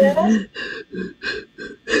 Yeah.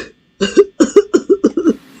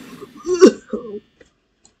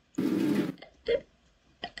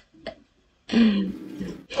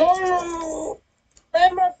 Oh,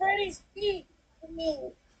 Grandma Freddy's feet.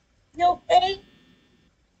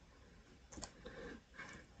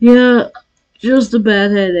 Yeah, just a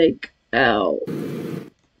bad headache. Ow.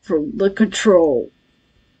 From the control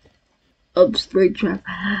of spirgtrap.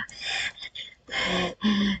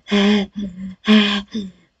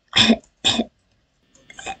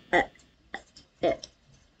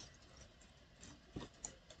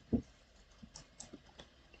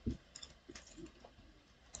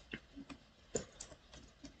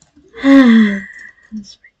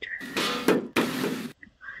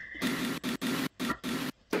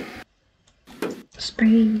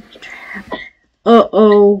 Spirgtrap.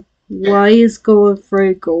 Uh-oh. Why is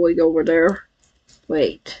Freddy going over there?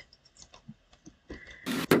 Wait.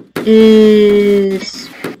 Is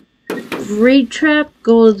spirgtrap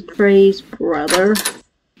Freddy's brother?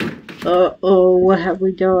 Uh-oh, what have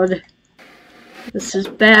we done? This is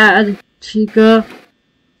bad, Chica.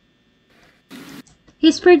 Hey,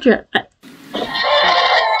 spirgtrap.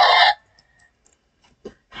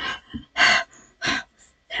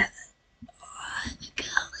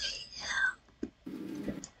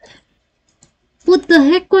 What the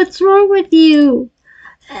heck? What's wrong with you?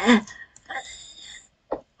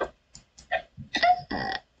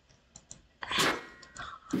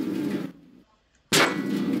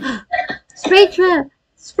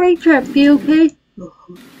 Spirgtrap, you okay?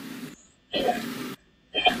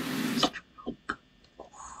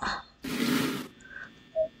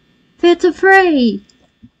 It's afraid.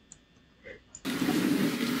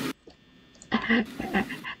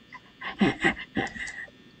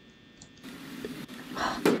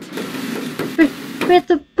 With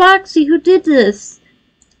the Foxy, who did this?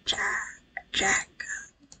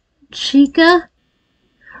 Chica?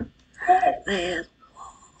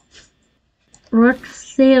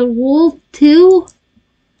 Roxanne Wolf too?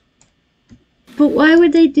 But why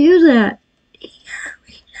would they do that?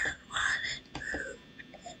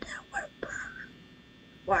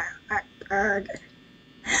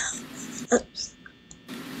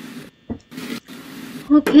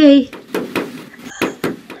 Okay.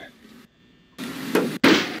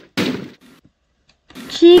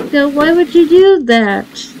 Chica, why would you do that?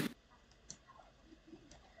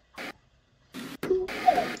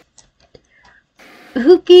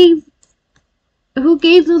 Who gave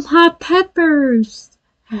them hot peppers?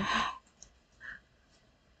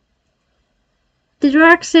 Did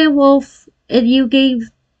Roxanne Wolf and you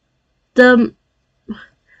gave them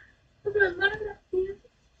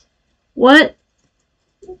what?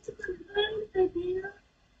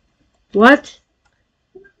 What?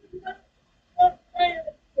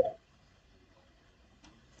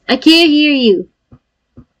 I can't hear you.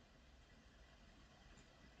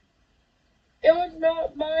 It was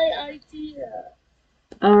not my idea.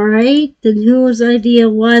 Alright, then whose idea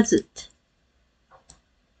was it?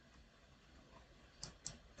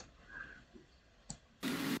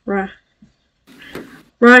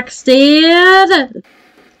 Roxanne!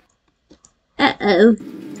 Uh-oh.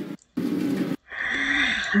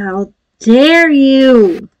 How dare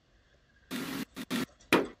you!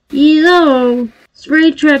 You know,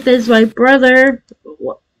 spirgtrap is my brother.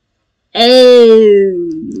 Oh,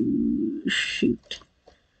 shoot.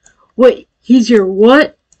 Wait, he's your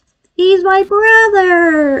what? He's my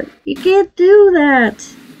brother! You can't do that!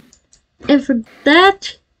 And for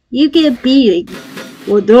that, you get beating.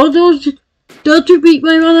 Well, don't you beat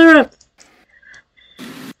my mother up!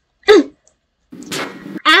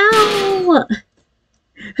 Ow!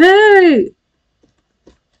 Hey!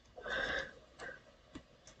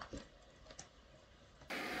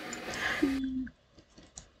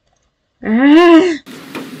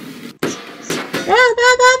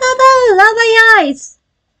 No, not my eyes!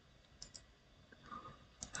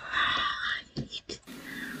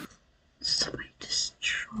 Somebody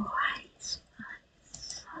destroys us.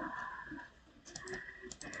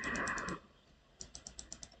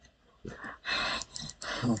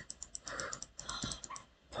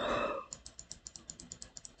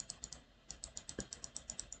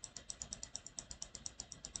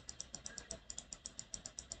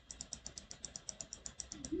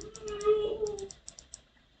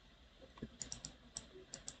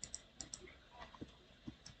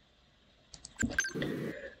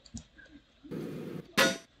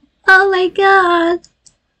 Oh my god!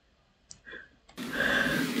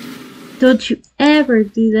 Don't you ever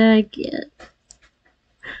do that again.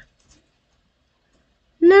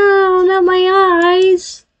 No, not my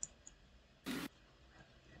eyes.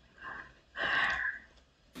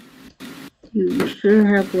 You should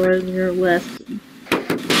have learned your lesson.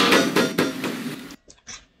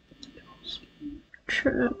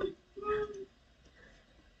 Trap.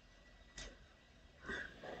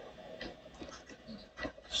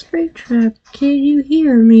 Spirgtrap, can you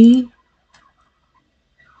hear me?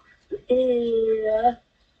 Yeah.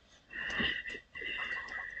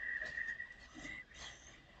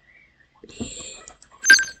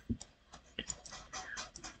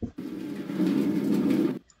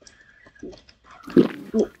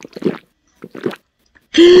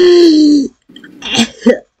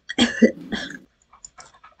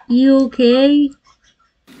 You okay?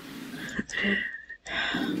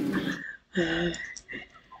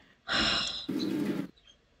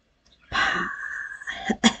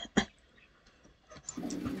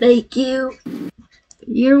 Thank you.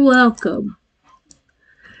 You're welcome.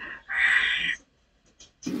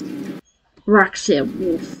 Roxanne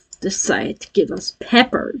Wolf decided to give us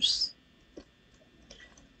peppers.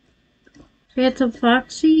 Phantom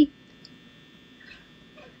Foxy?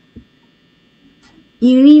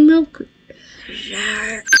 You need milk?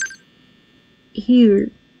 Here.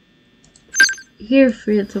 Here,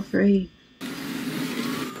 Phantom Freddy.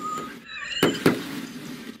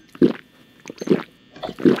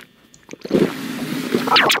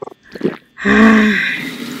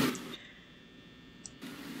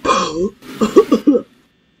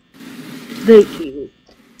 Thank you.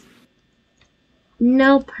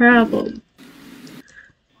 No problem.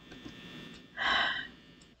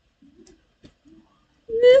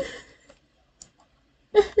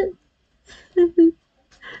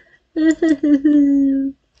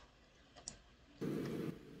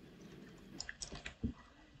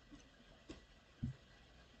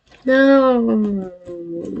 No,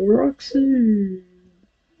 Roxy.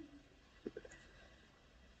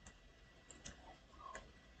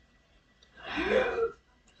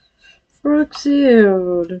 Roxy.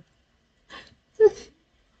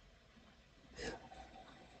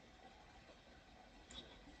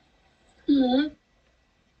 Mm-hmm.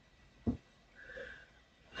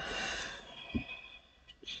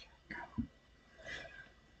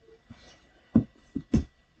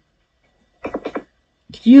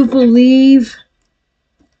 Can you believe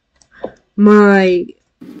my...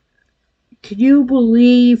 Can you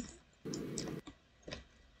believe...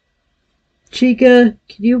 Chica,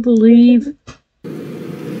 can you believe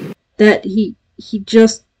that she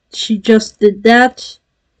just did that?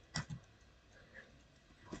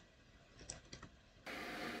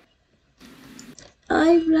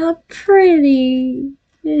 I'm not pretty.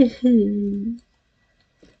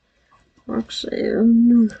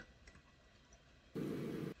 Roxanne.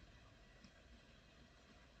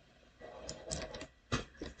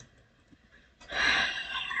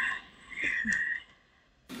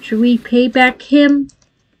 Should we pay back him?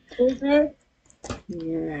 Mm-hmm.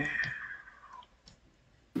 Yeah.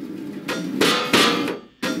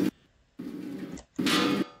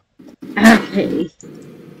 Okay.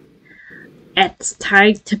 It's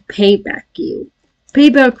time to pay back you. Pay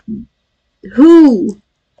back who?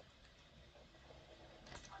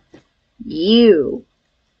 You.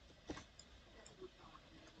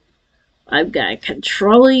 I'm gonna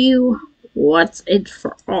control you once and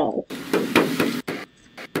for all.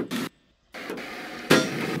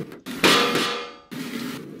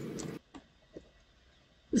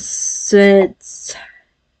 Since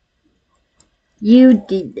you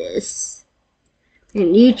did this,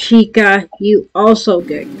 and you, Chica, you also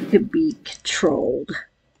get to be controlled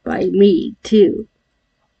by me too.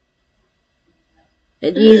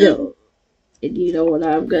 And you know what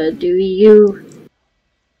I'm gonna do to you?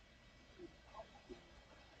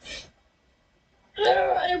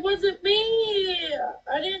 It wasn't me.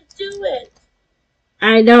 I didn't do it.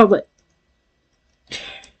 I know, but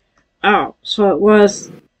oh, so it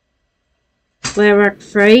was Glamrock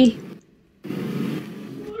Freddy?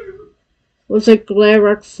 Was it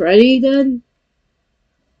Glamrock Freddy then?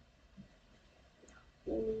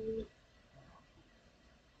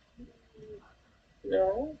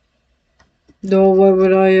 No. No, why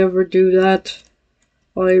would I ever do that?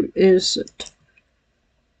 I'm innocent.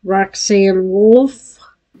 Roxanne Wolf?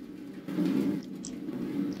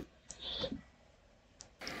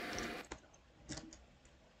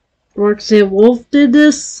 Roxanne Wolf did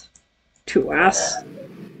this to us.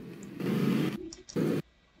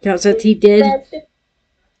 Because if he did,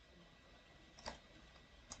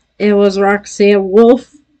 it was Roxanne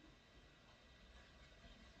Wolf.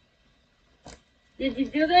 Did you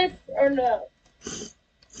do this or no?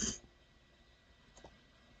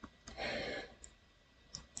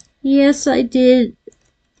 Yes, I did.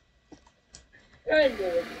 I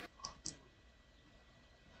did.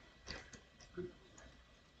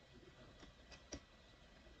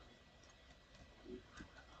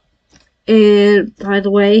 And by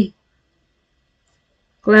the way,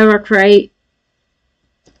 Glamrock Freddy,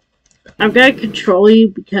 I'm gonna control you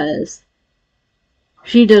because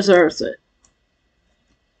she deserves it.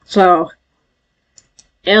 So,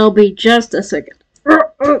 it'll be just a second.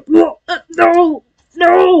 No!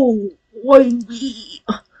 No! Why me?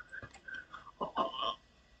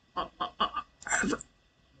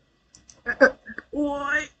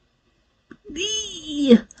 Why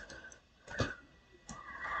me?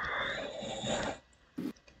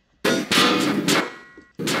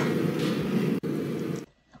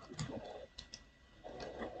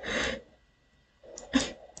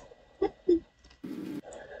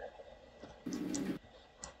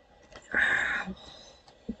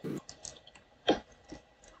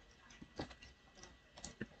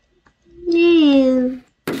 Yeah.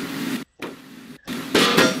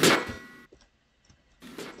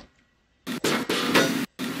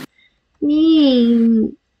 Yeah.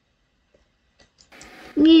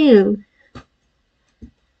 Yeah.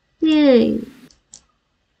 Yeah.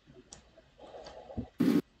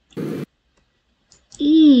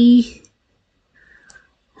 E.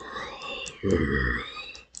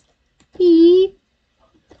 E.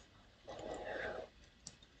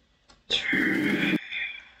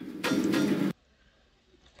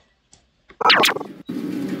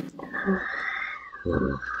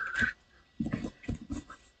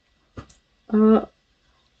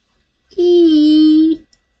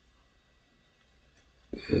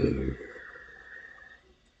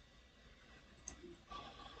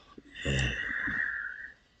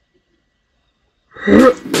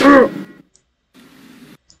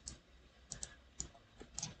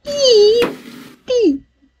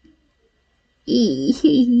 E.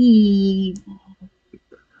 E.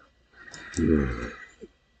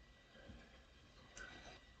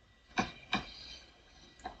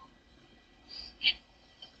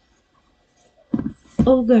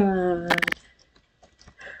 Oh god.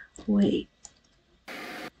 Wait.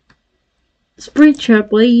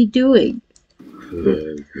 Springtrap, what are you doing?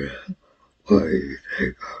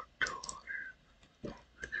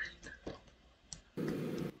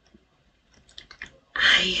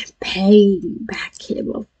 I am paying back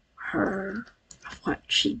him of her of what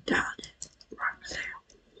she done.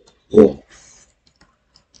 Roxanne.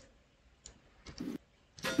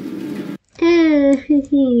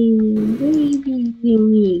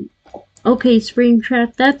 Okay,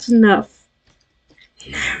 Springtrap, that's enough.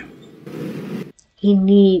 Now, he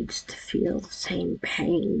needs to feel the same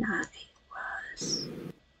pain I was.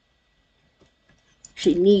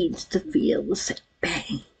 She needs to feel the same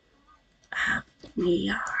pain we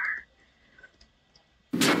are.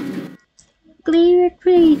 Clear,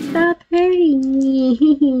 please stop hurting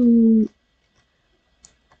me.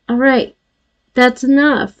 Alright, that's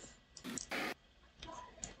enough.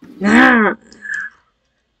 Ah.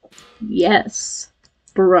 Yes,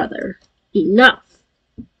 brother, enough.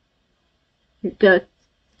 You're gonna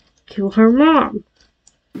kill her mom.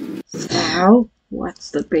 So,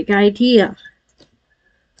 what's the big idea?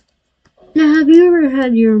 Now, have you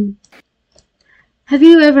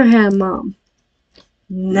ever had mom?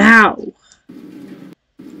 No.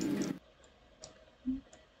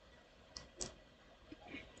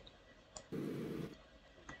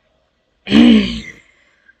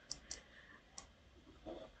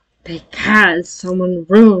 Because someone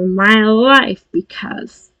ruined my life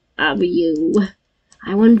because of you.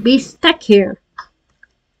 I wouldn't be stuck here.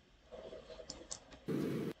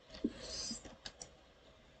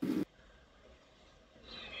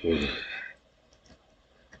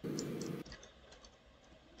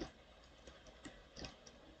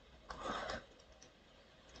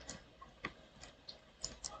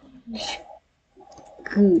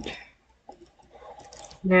 Good.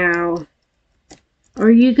 Now, are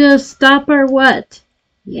you gonna stop or what?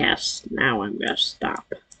 Yes, now I'm gonna stop.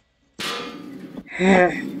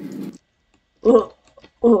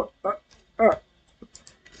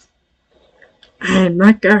 I'm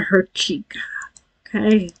not gonna hurt you,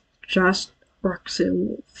 okay? Just Roxanne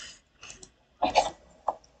Wolf.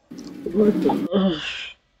 What the?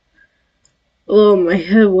 Oh, my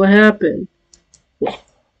head, what happened?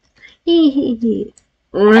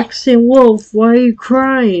 Roxanne Wolf, why are you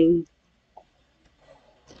crying?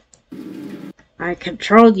 I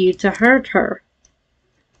controlled you to hurt her.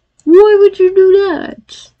 Why would you do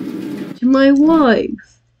that? To my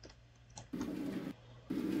wife.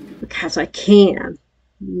 Because I can.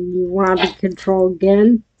 You want to be controlled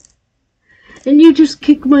again? And you just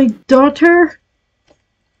kicked my daughter?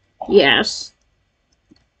 Yes.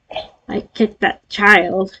 I kicked that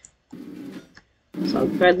child. So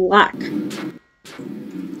good luck.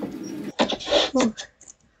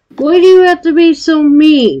 Why do you have to be so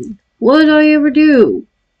mean? What did I ever do?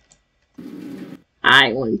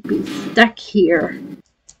 I wouldn't be stuck here.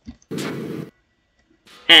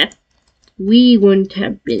 we wouldn't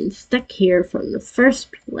have been stuck here from the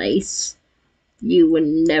first place. You would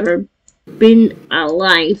never been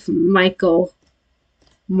alive, Michael.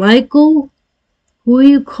 Michael? Who are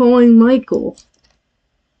you calling Michael?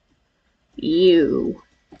 You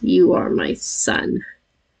are my son.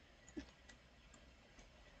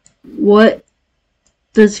 What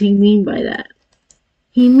does he mean by that?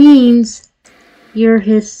 He means you're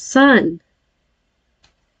his son.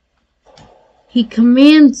 He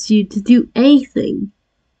commands you to do anything.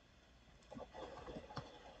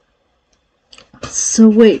 So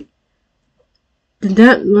wait, then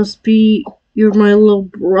that must be you're my little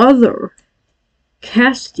brother,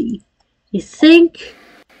 Casty. You think?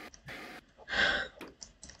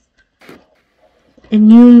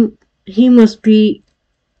 And he must be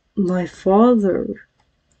my father.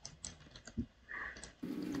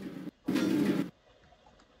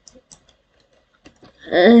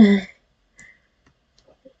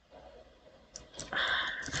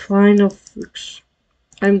 Fine, I'll fix.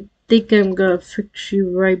 I think I'm gonna fix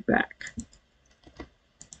you right back.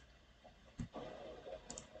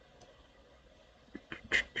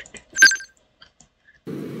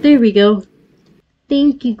 There we go.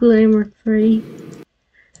 Thank you, Glamour Freddy.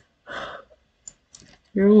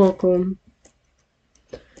 You're welcome.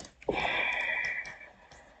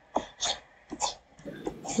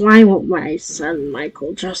 Why won't my son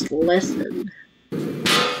Michael just listen?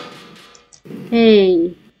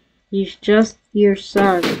 Hey, he's just your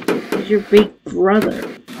son. He's your big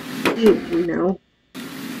brother. You know.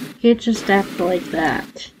 Can't just act like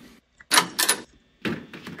that.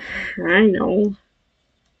 I know.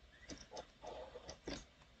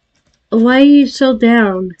 Why are you so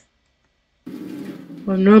down?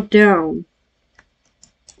 I'm not down.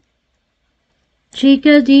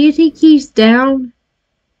 Chica, do you think he's down?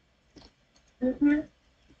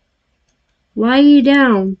 Why are you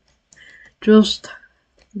down? Just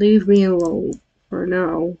leave me alone for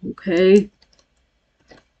now, okay?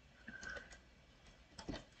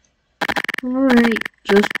 Alright,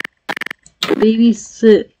 just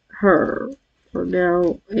babysit her for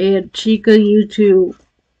now. And Chica, you too.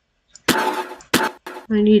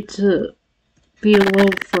 I need to be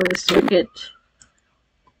alone for a second.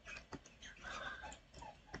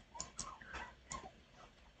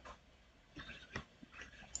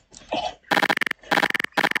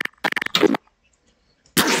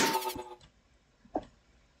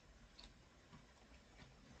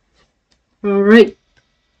 Alright.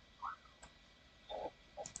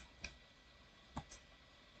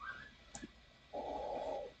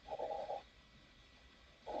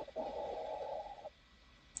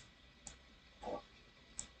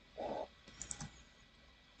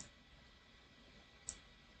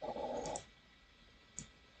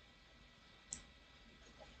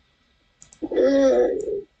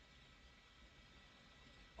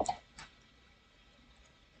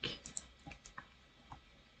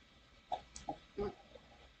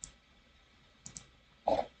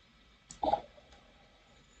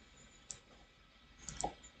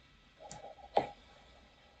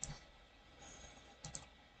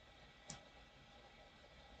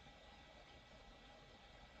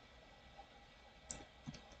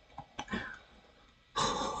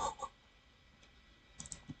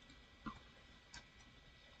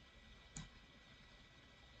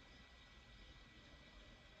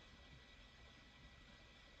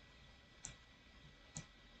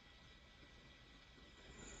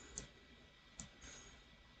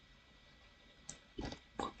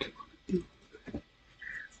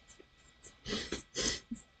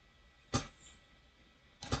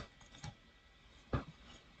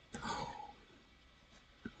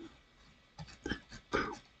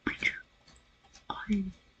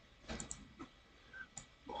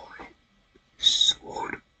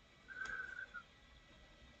 Sword.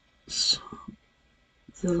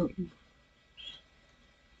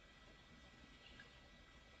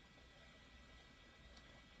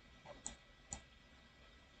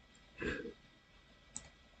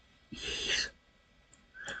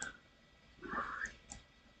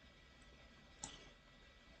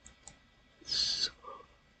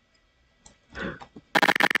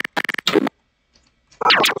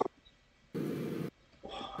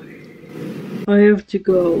 I have to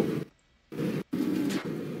go.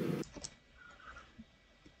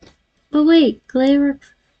 But wait, Glamour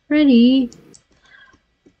Freddy.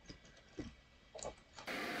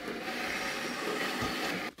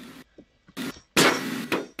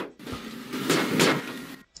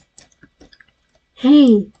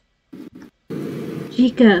 Hey,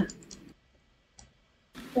 Chica.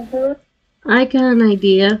 I got an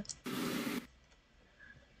idea.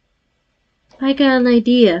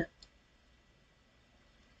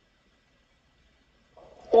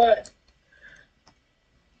 What?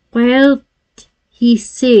 Well, he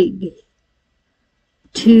sing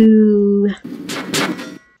to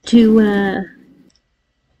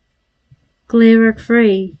Glaric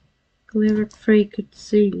Frey. Glaric Frey could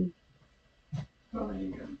sing.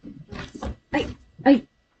 I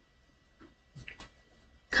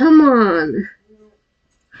come on.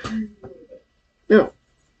 No.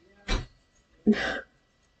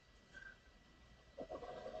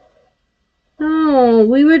 Oh,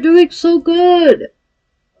 we were doing so good.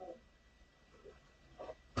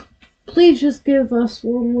 Please just give us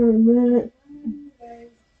one more minute.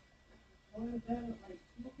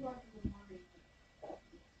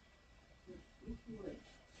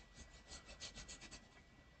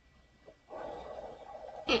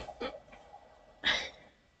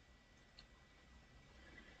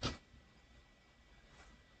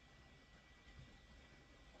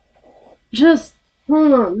 Just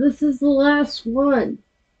hold on. This is the last one.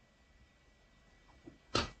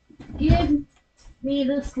 Give me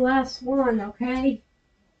this last one, okay?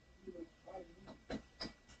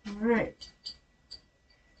 Alright.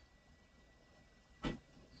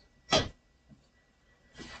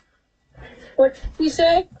 What did you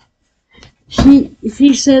say?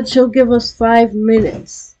 She said she'll give us 5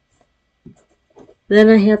 minutes. Then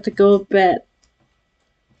I have to go to bed.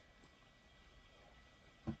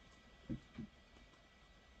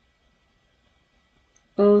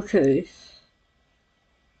 Okay.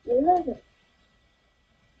 Yeah.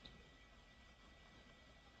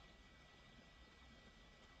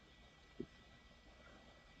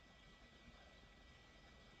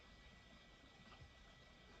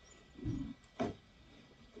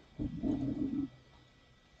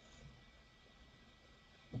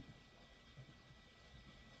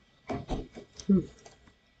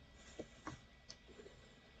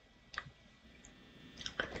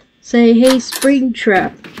 Say, hey,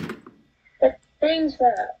 Springtrap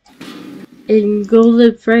Spirgtrap. and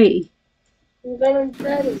Golden Frey. I'm going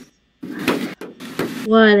freddy.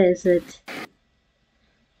 What is it?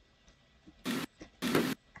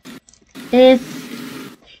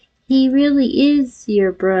 If he really is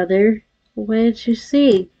your brother, what did you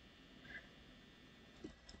say?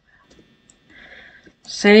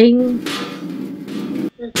 Saying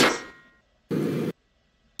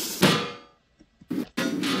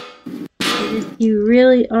if you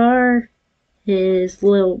really are his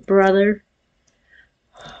little brother,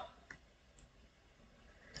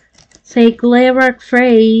 say Glamrock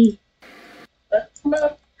Frey. That's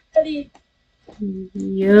my freddy.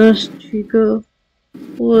 Yes, Chico.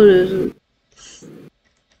 What is it?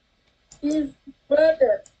 His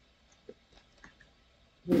brother.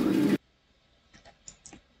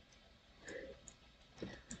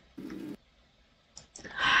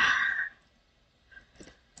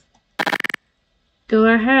 Go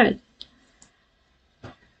ahead.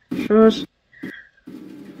 Show us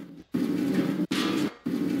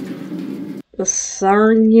the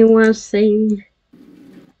song you want to sing.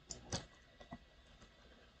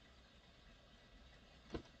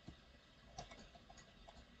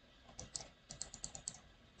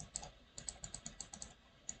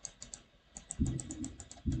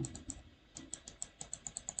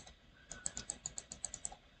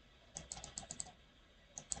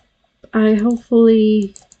 I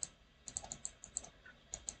hopefully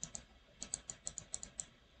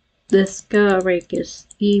this scar rake is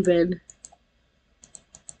even.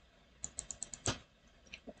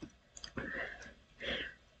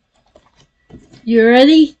 You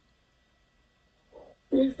ready?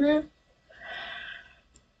 Mm-hmm.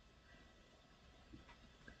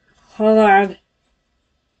 Hold on.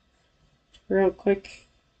 Real quick.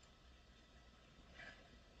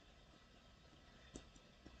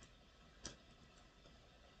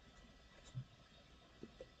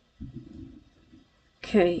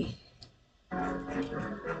 Okay.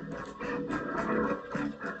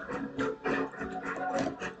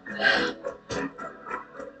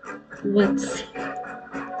 Let's.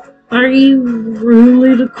 Are you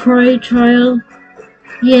really the cry child?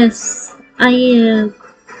 Yes, I am.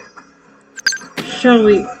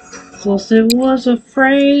 Shelley. Closely was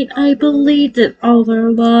afraid. I believed it all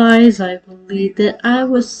their lies. I believed that I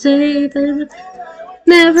was saved and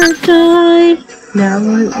never died. Now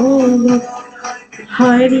I'm old,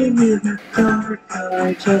 hiding in the dark.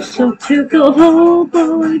 I just want to go home,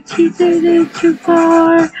 but I cheated it too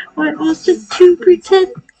far. I wanted to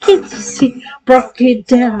pretend kids to see, broke it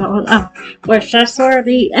down. I wish I saw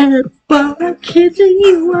the end, but I can't see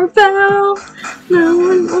you were found. Now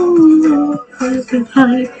I'm old,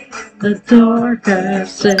 behind the dark. I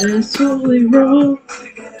said slowly roll.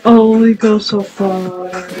 Oh, we go so far.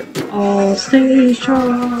 All stay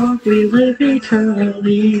strong, we live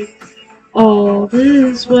eternally. All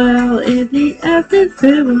is well in the active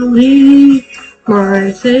family.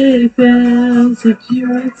 My safe bells and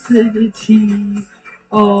your infinity.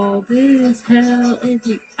 All is hell in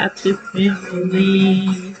the active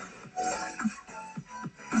family.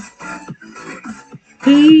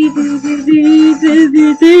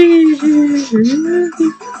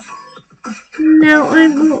 Now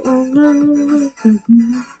I'm all alone.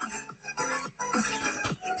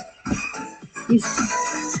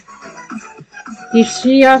 You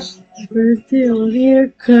see, I still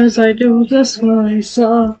here, cause I know that's what I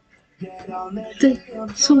saw.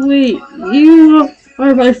 So wait, you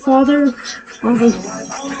are my father? I was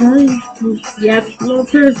kind, yet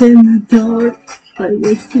lovers in the dark. I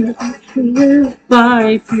wish you to live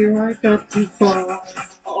by fear I got too far.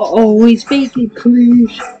 Always make it clear.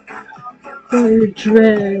 For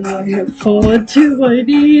dread, I have fallen to my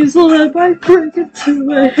knees, let my cricket to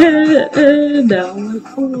my head, and now I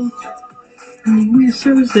fall.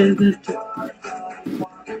 Research in the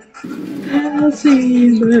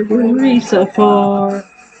passing memories afar.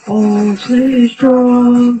 All stay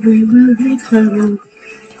strong, we live eternal.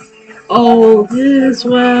 All is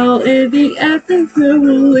well in the active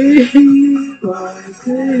family. My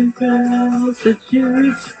safe house, the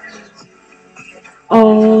church.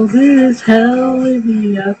 All is hell in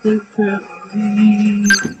the active family.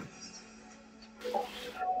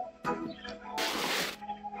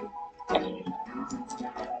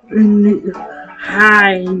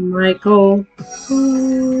 Hi, Michael.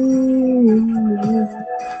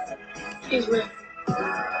 Excuse me.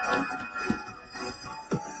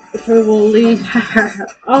 Probably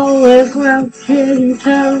all is well, can you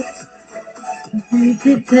tell? We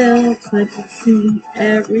can tell, but to see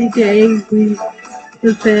every day we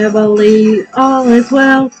the family. All is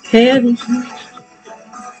well, can you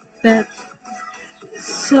that?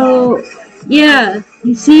 So, yeah,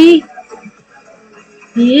 you see,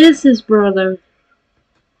 he is his brother.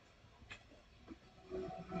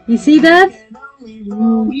 You see that?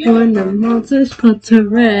 When the monsters put to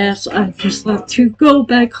rest, I just love to go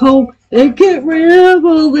back home and get rid of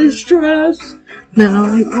all this stress. Now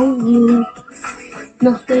I'm over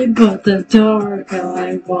nothing but the dark.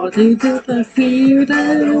 I wanted to the fear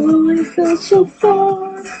that only felt so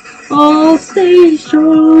far. All stay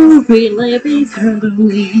strong, we live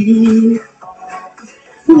eternally.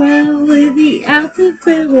 Well, in the active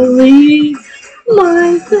family,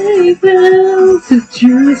 my faith is to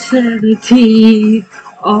true sanity.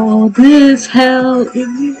 All this hell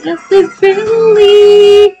in the active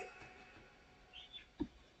family.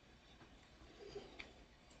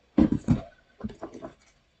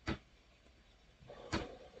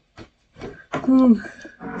 Oh,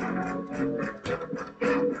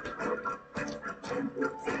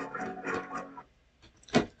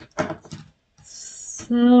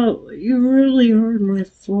 so, you really are my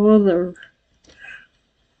father.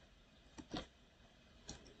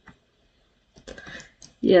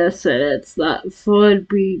 Yes, and it's not fun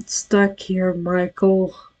being stuck here,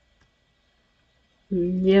 Michael.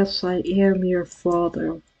 Yes, I am your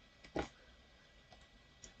father.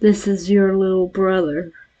 This is your little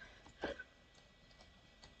brother.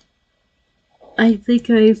 I think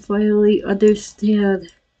I finally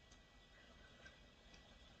understand.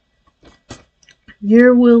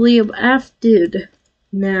 You're William Afton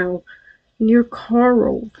now, and you're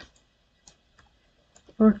Carl,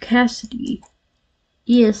 or Cassidy.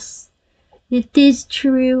 Yes, it is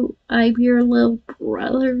true. I'm your little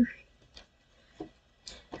brother,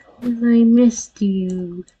 and I missed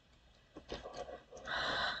you.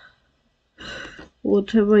 What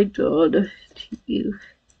have I done to you?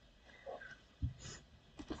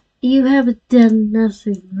 You haven't done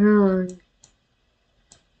nothing wrong.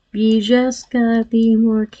 You just gotta be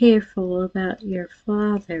more careful about your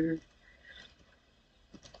father.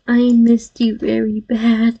 I missed you very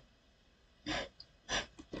bad.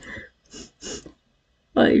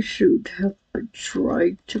 I should have been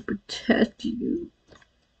trying to protect you.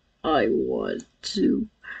 I want to,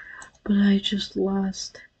 but I just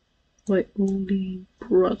lost my only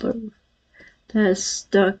brother that is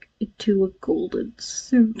stuck into a golden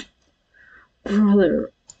suit.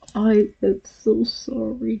 Brother, I am so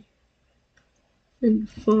sorry. And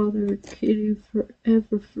Father, can you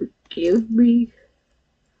forever forgive me?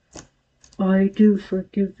 I do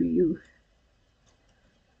forgive you.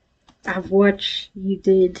 Of what you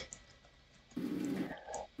did.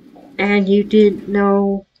 And you didn't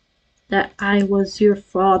know that I was your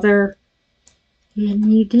father.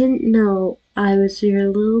 And you didn't know I was your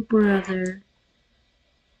little brother.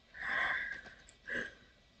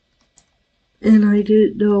 And I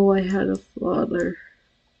didn't know I had a father.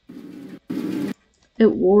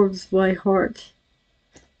 It warms my heart.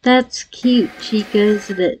 That's cute, Chica,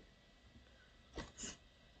 isn't it?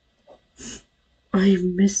 I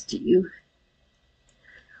missed you.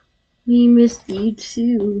 We missed you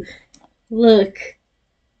too. Look.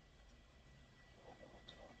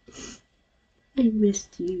 I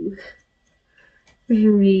missed you.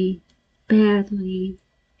 Very badly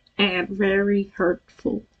and very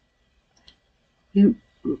hurtful. You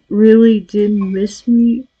really didn't miss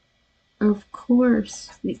me? Of course,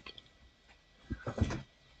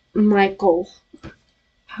 Michael.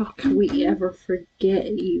 How can we ever forget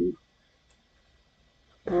you?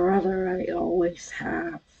 Brother, I always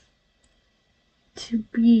have. To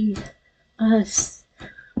be us.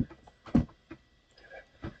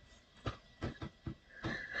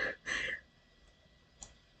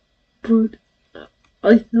 But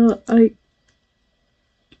I thought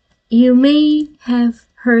you may have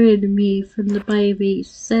heard me from the baby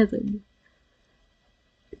 7.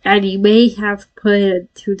 And you may have put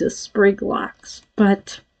it to the spring locks,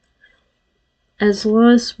 but as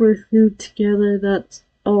long as we're glued together, that's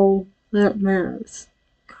all that matters.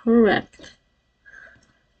 Correct.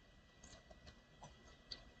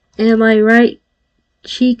 Am I right,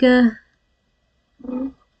 Chica?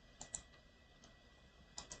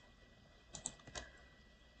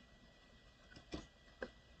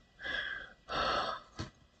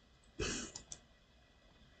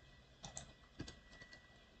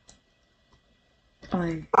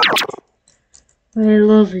 I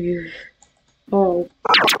love you. Oh,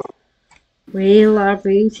 we love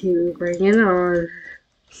you too. Bring it on.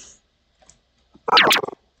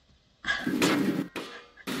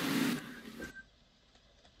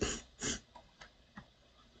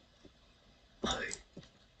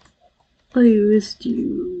 I missed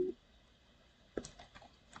you.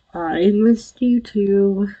 I missed you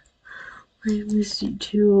too. I missed you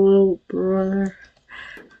too, little brother.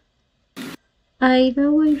 I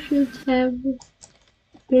know I should have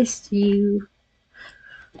missed you.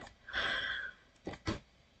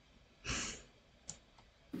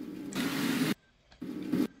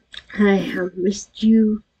 I have missed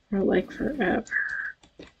you for like forever.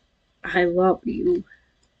 I love you.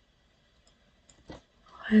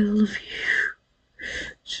 I love you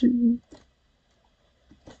too.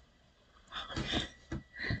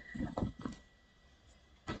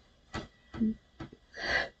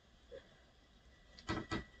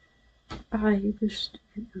 I missed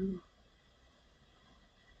you.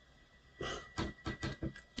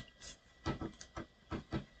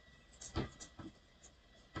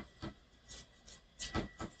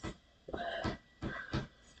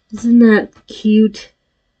 Isn't that cute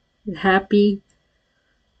and happy?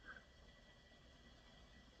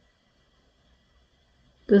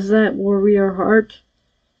 Does that warm your heart?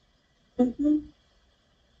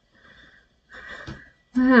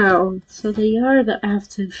 Wow, so they are the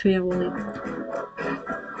Afton family.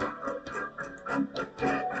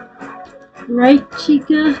 Right,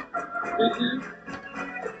 Chica?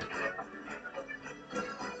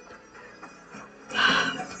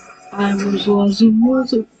 I was lost and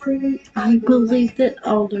was afraid. I believed that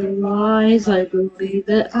all their lies. I believed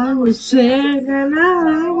that I was sick and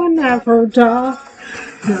I would never die.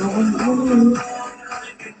 Now I'm home.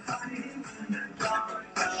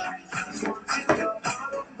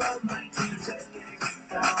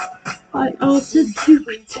 I altered to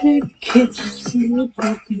protect kids, see it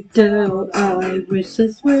broken down. I wish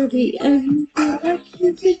this were the end, but I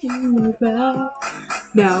can't figure about.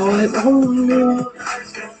 Now I'm home.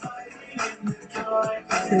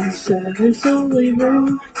 And sad is only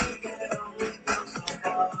wrong.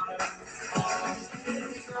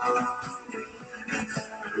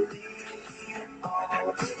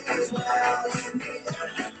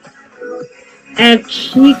 And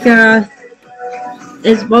Chica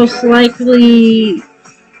is most likely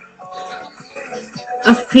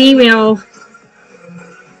a female.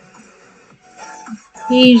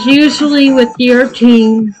 He's usually with your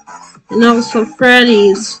team and also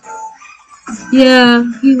Freddy's. Yeah,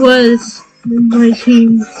 he was in my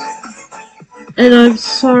team. And I'm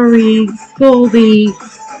sorry, Goldie.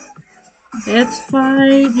 That's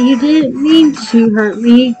fine, you didn't mean to hurt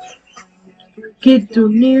me. Get too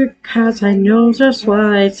near, cause I know just what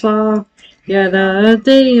I saw. Yeah, the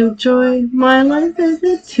day of joy, my life is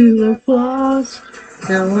into the flaws.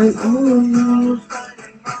 Now I'm all alone.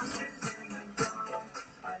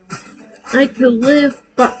 I could live,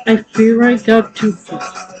 but I fear I got too far.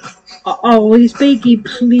 Always begging,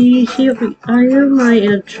 please help me. I am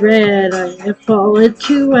my dread. I have fallen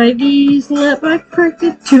to my knees, let my crack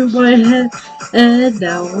into my head, and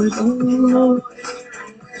now I'm all alone.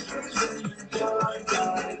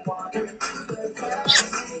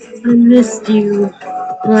 I missed you,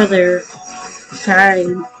 brother.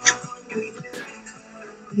 Time.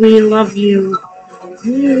 We love you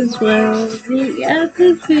as well. The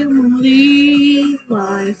epic family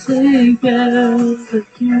lies together.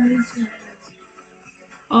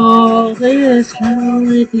 All this hell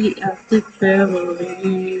in the epic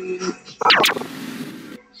family.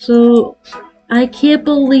 So, I can't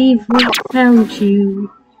believe we found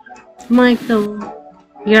you, Michael.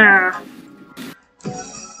 Yeah.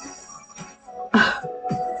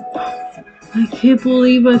 I can't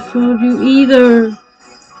believe I found you either.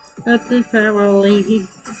 Epic family.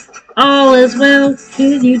 All is well,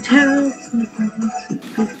 can you tell?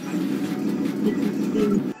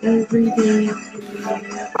 Every day,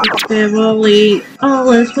 family,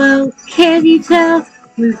 all is well, can you tell?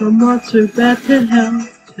 We've a monster back to hell.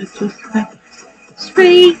 Just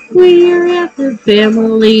spring, we're at the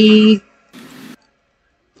family.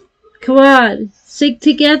 Come on, sing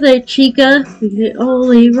together, Chica. We get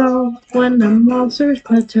only wrong when the monsters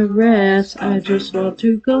put to rest. I just want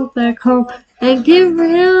to go back home and get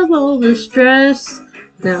rid of all the stress.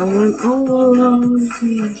 Now I'm all alone,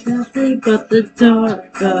 nothing but the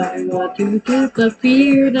dark. I want to get the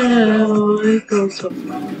fear now. It goes so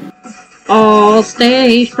far. All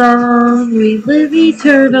stay strong, we live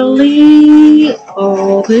eternally.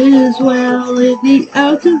 All is well in the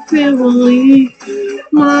outer family.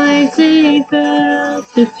 My safe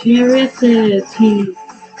security.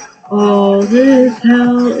 All this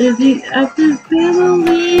hell in the outer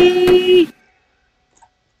family.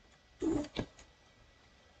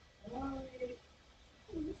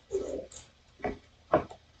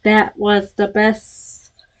 That was the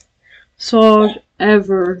best song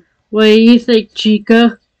ever. What do you think,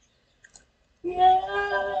 Chica?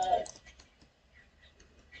 Yeah.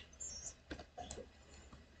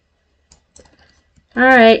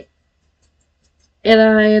 Alright. And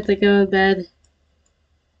I have to go to bed.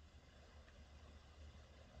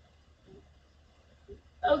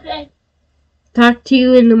 Okay. Talk to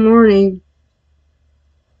you in the morning.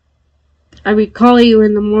 I will call you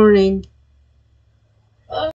in the morning.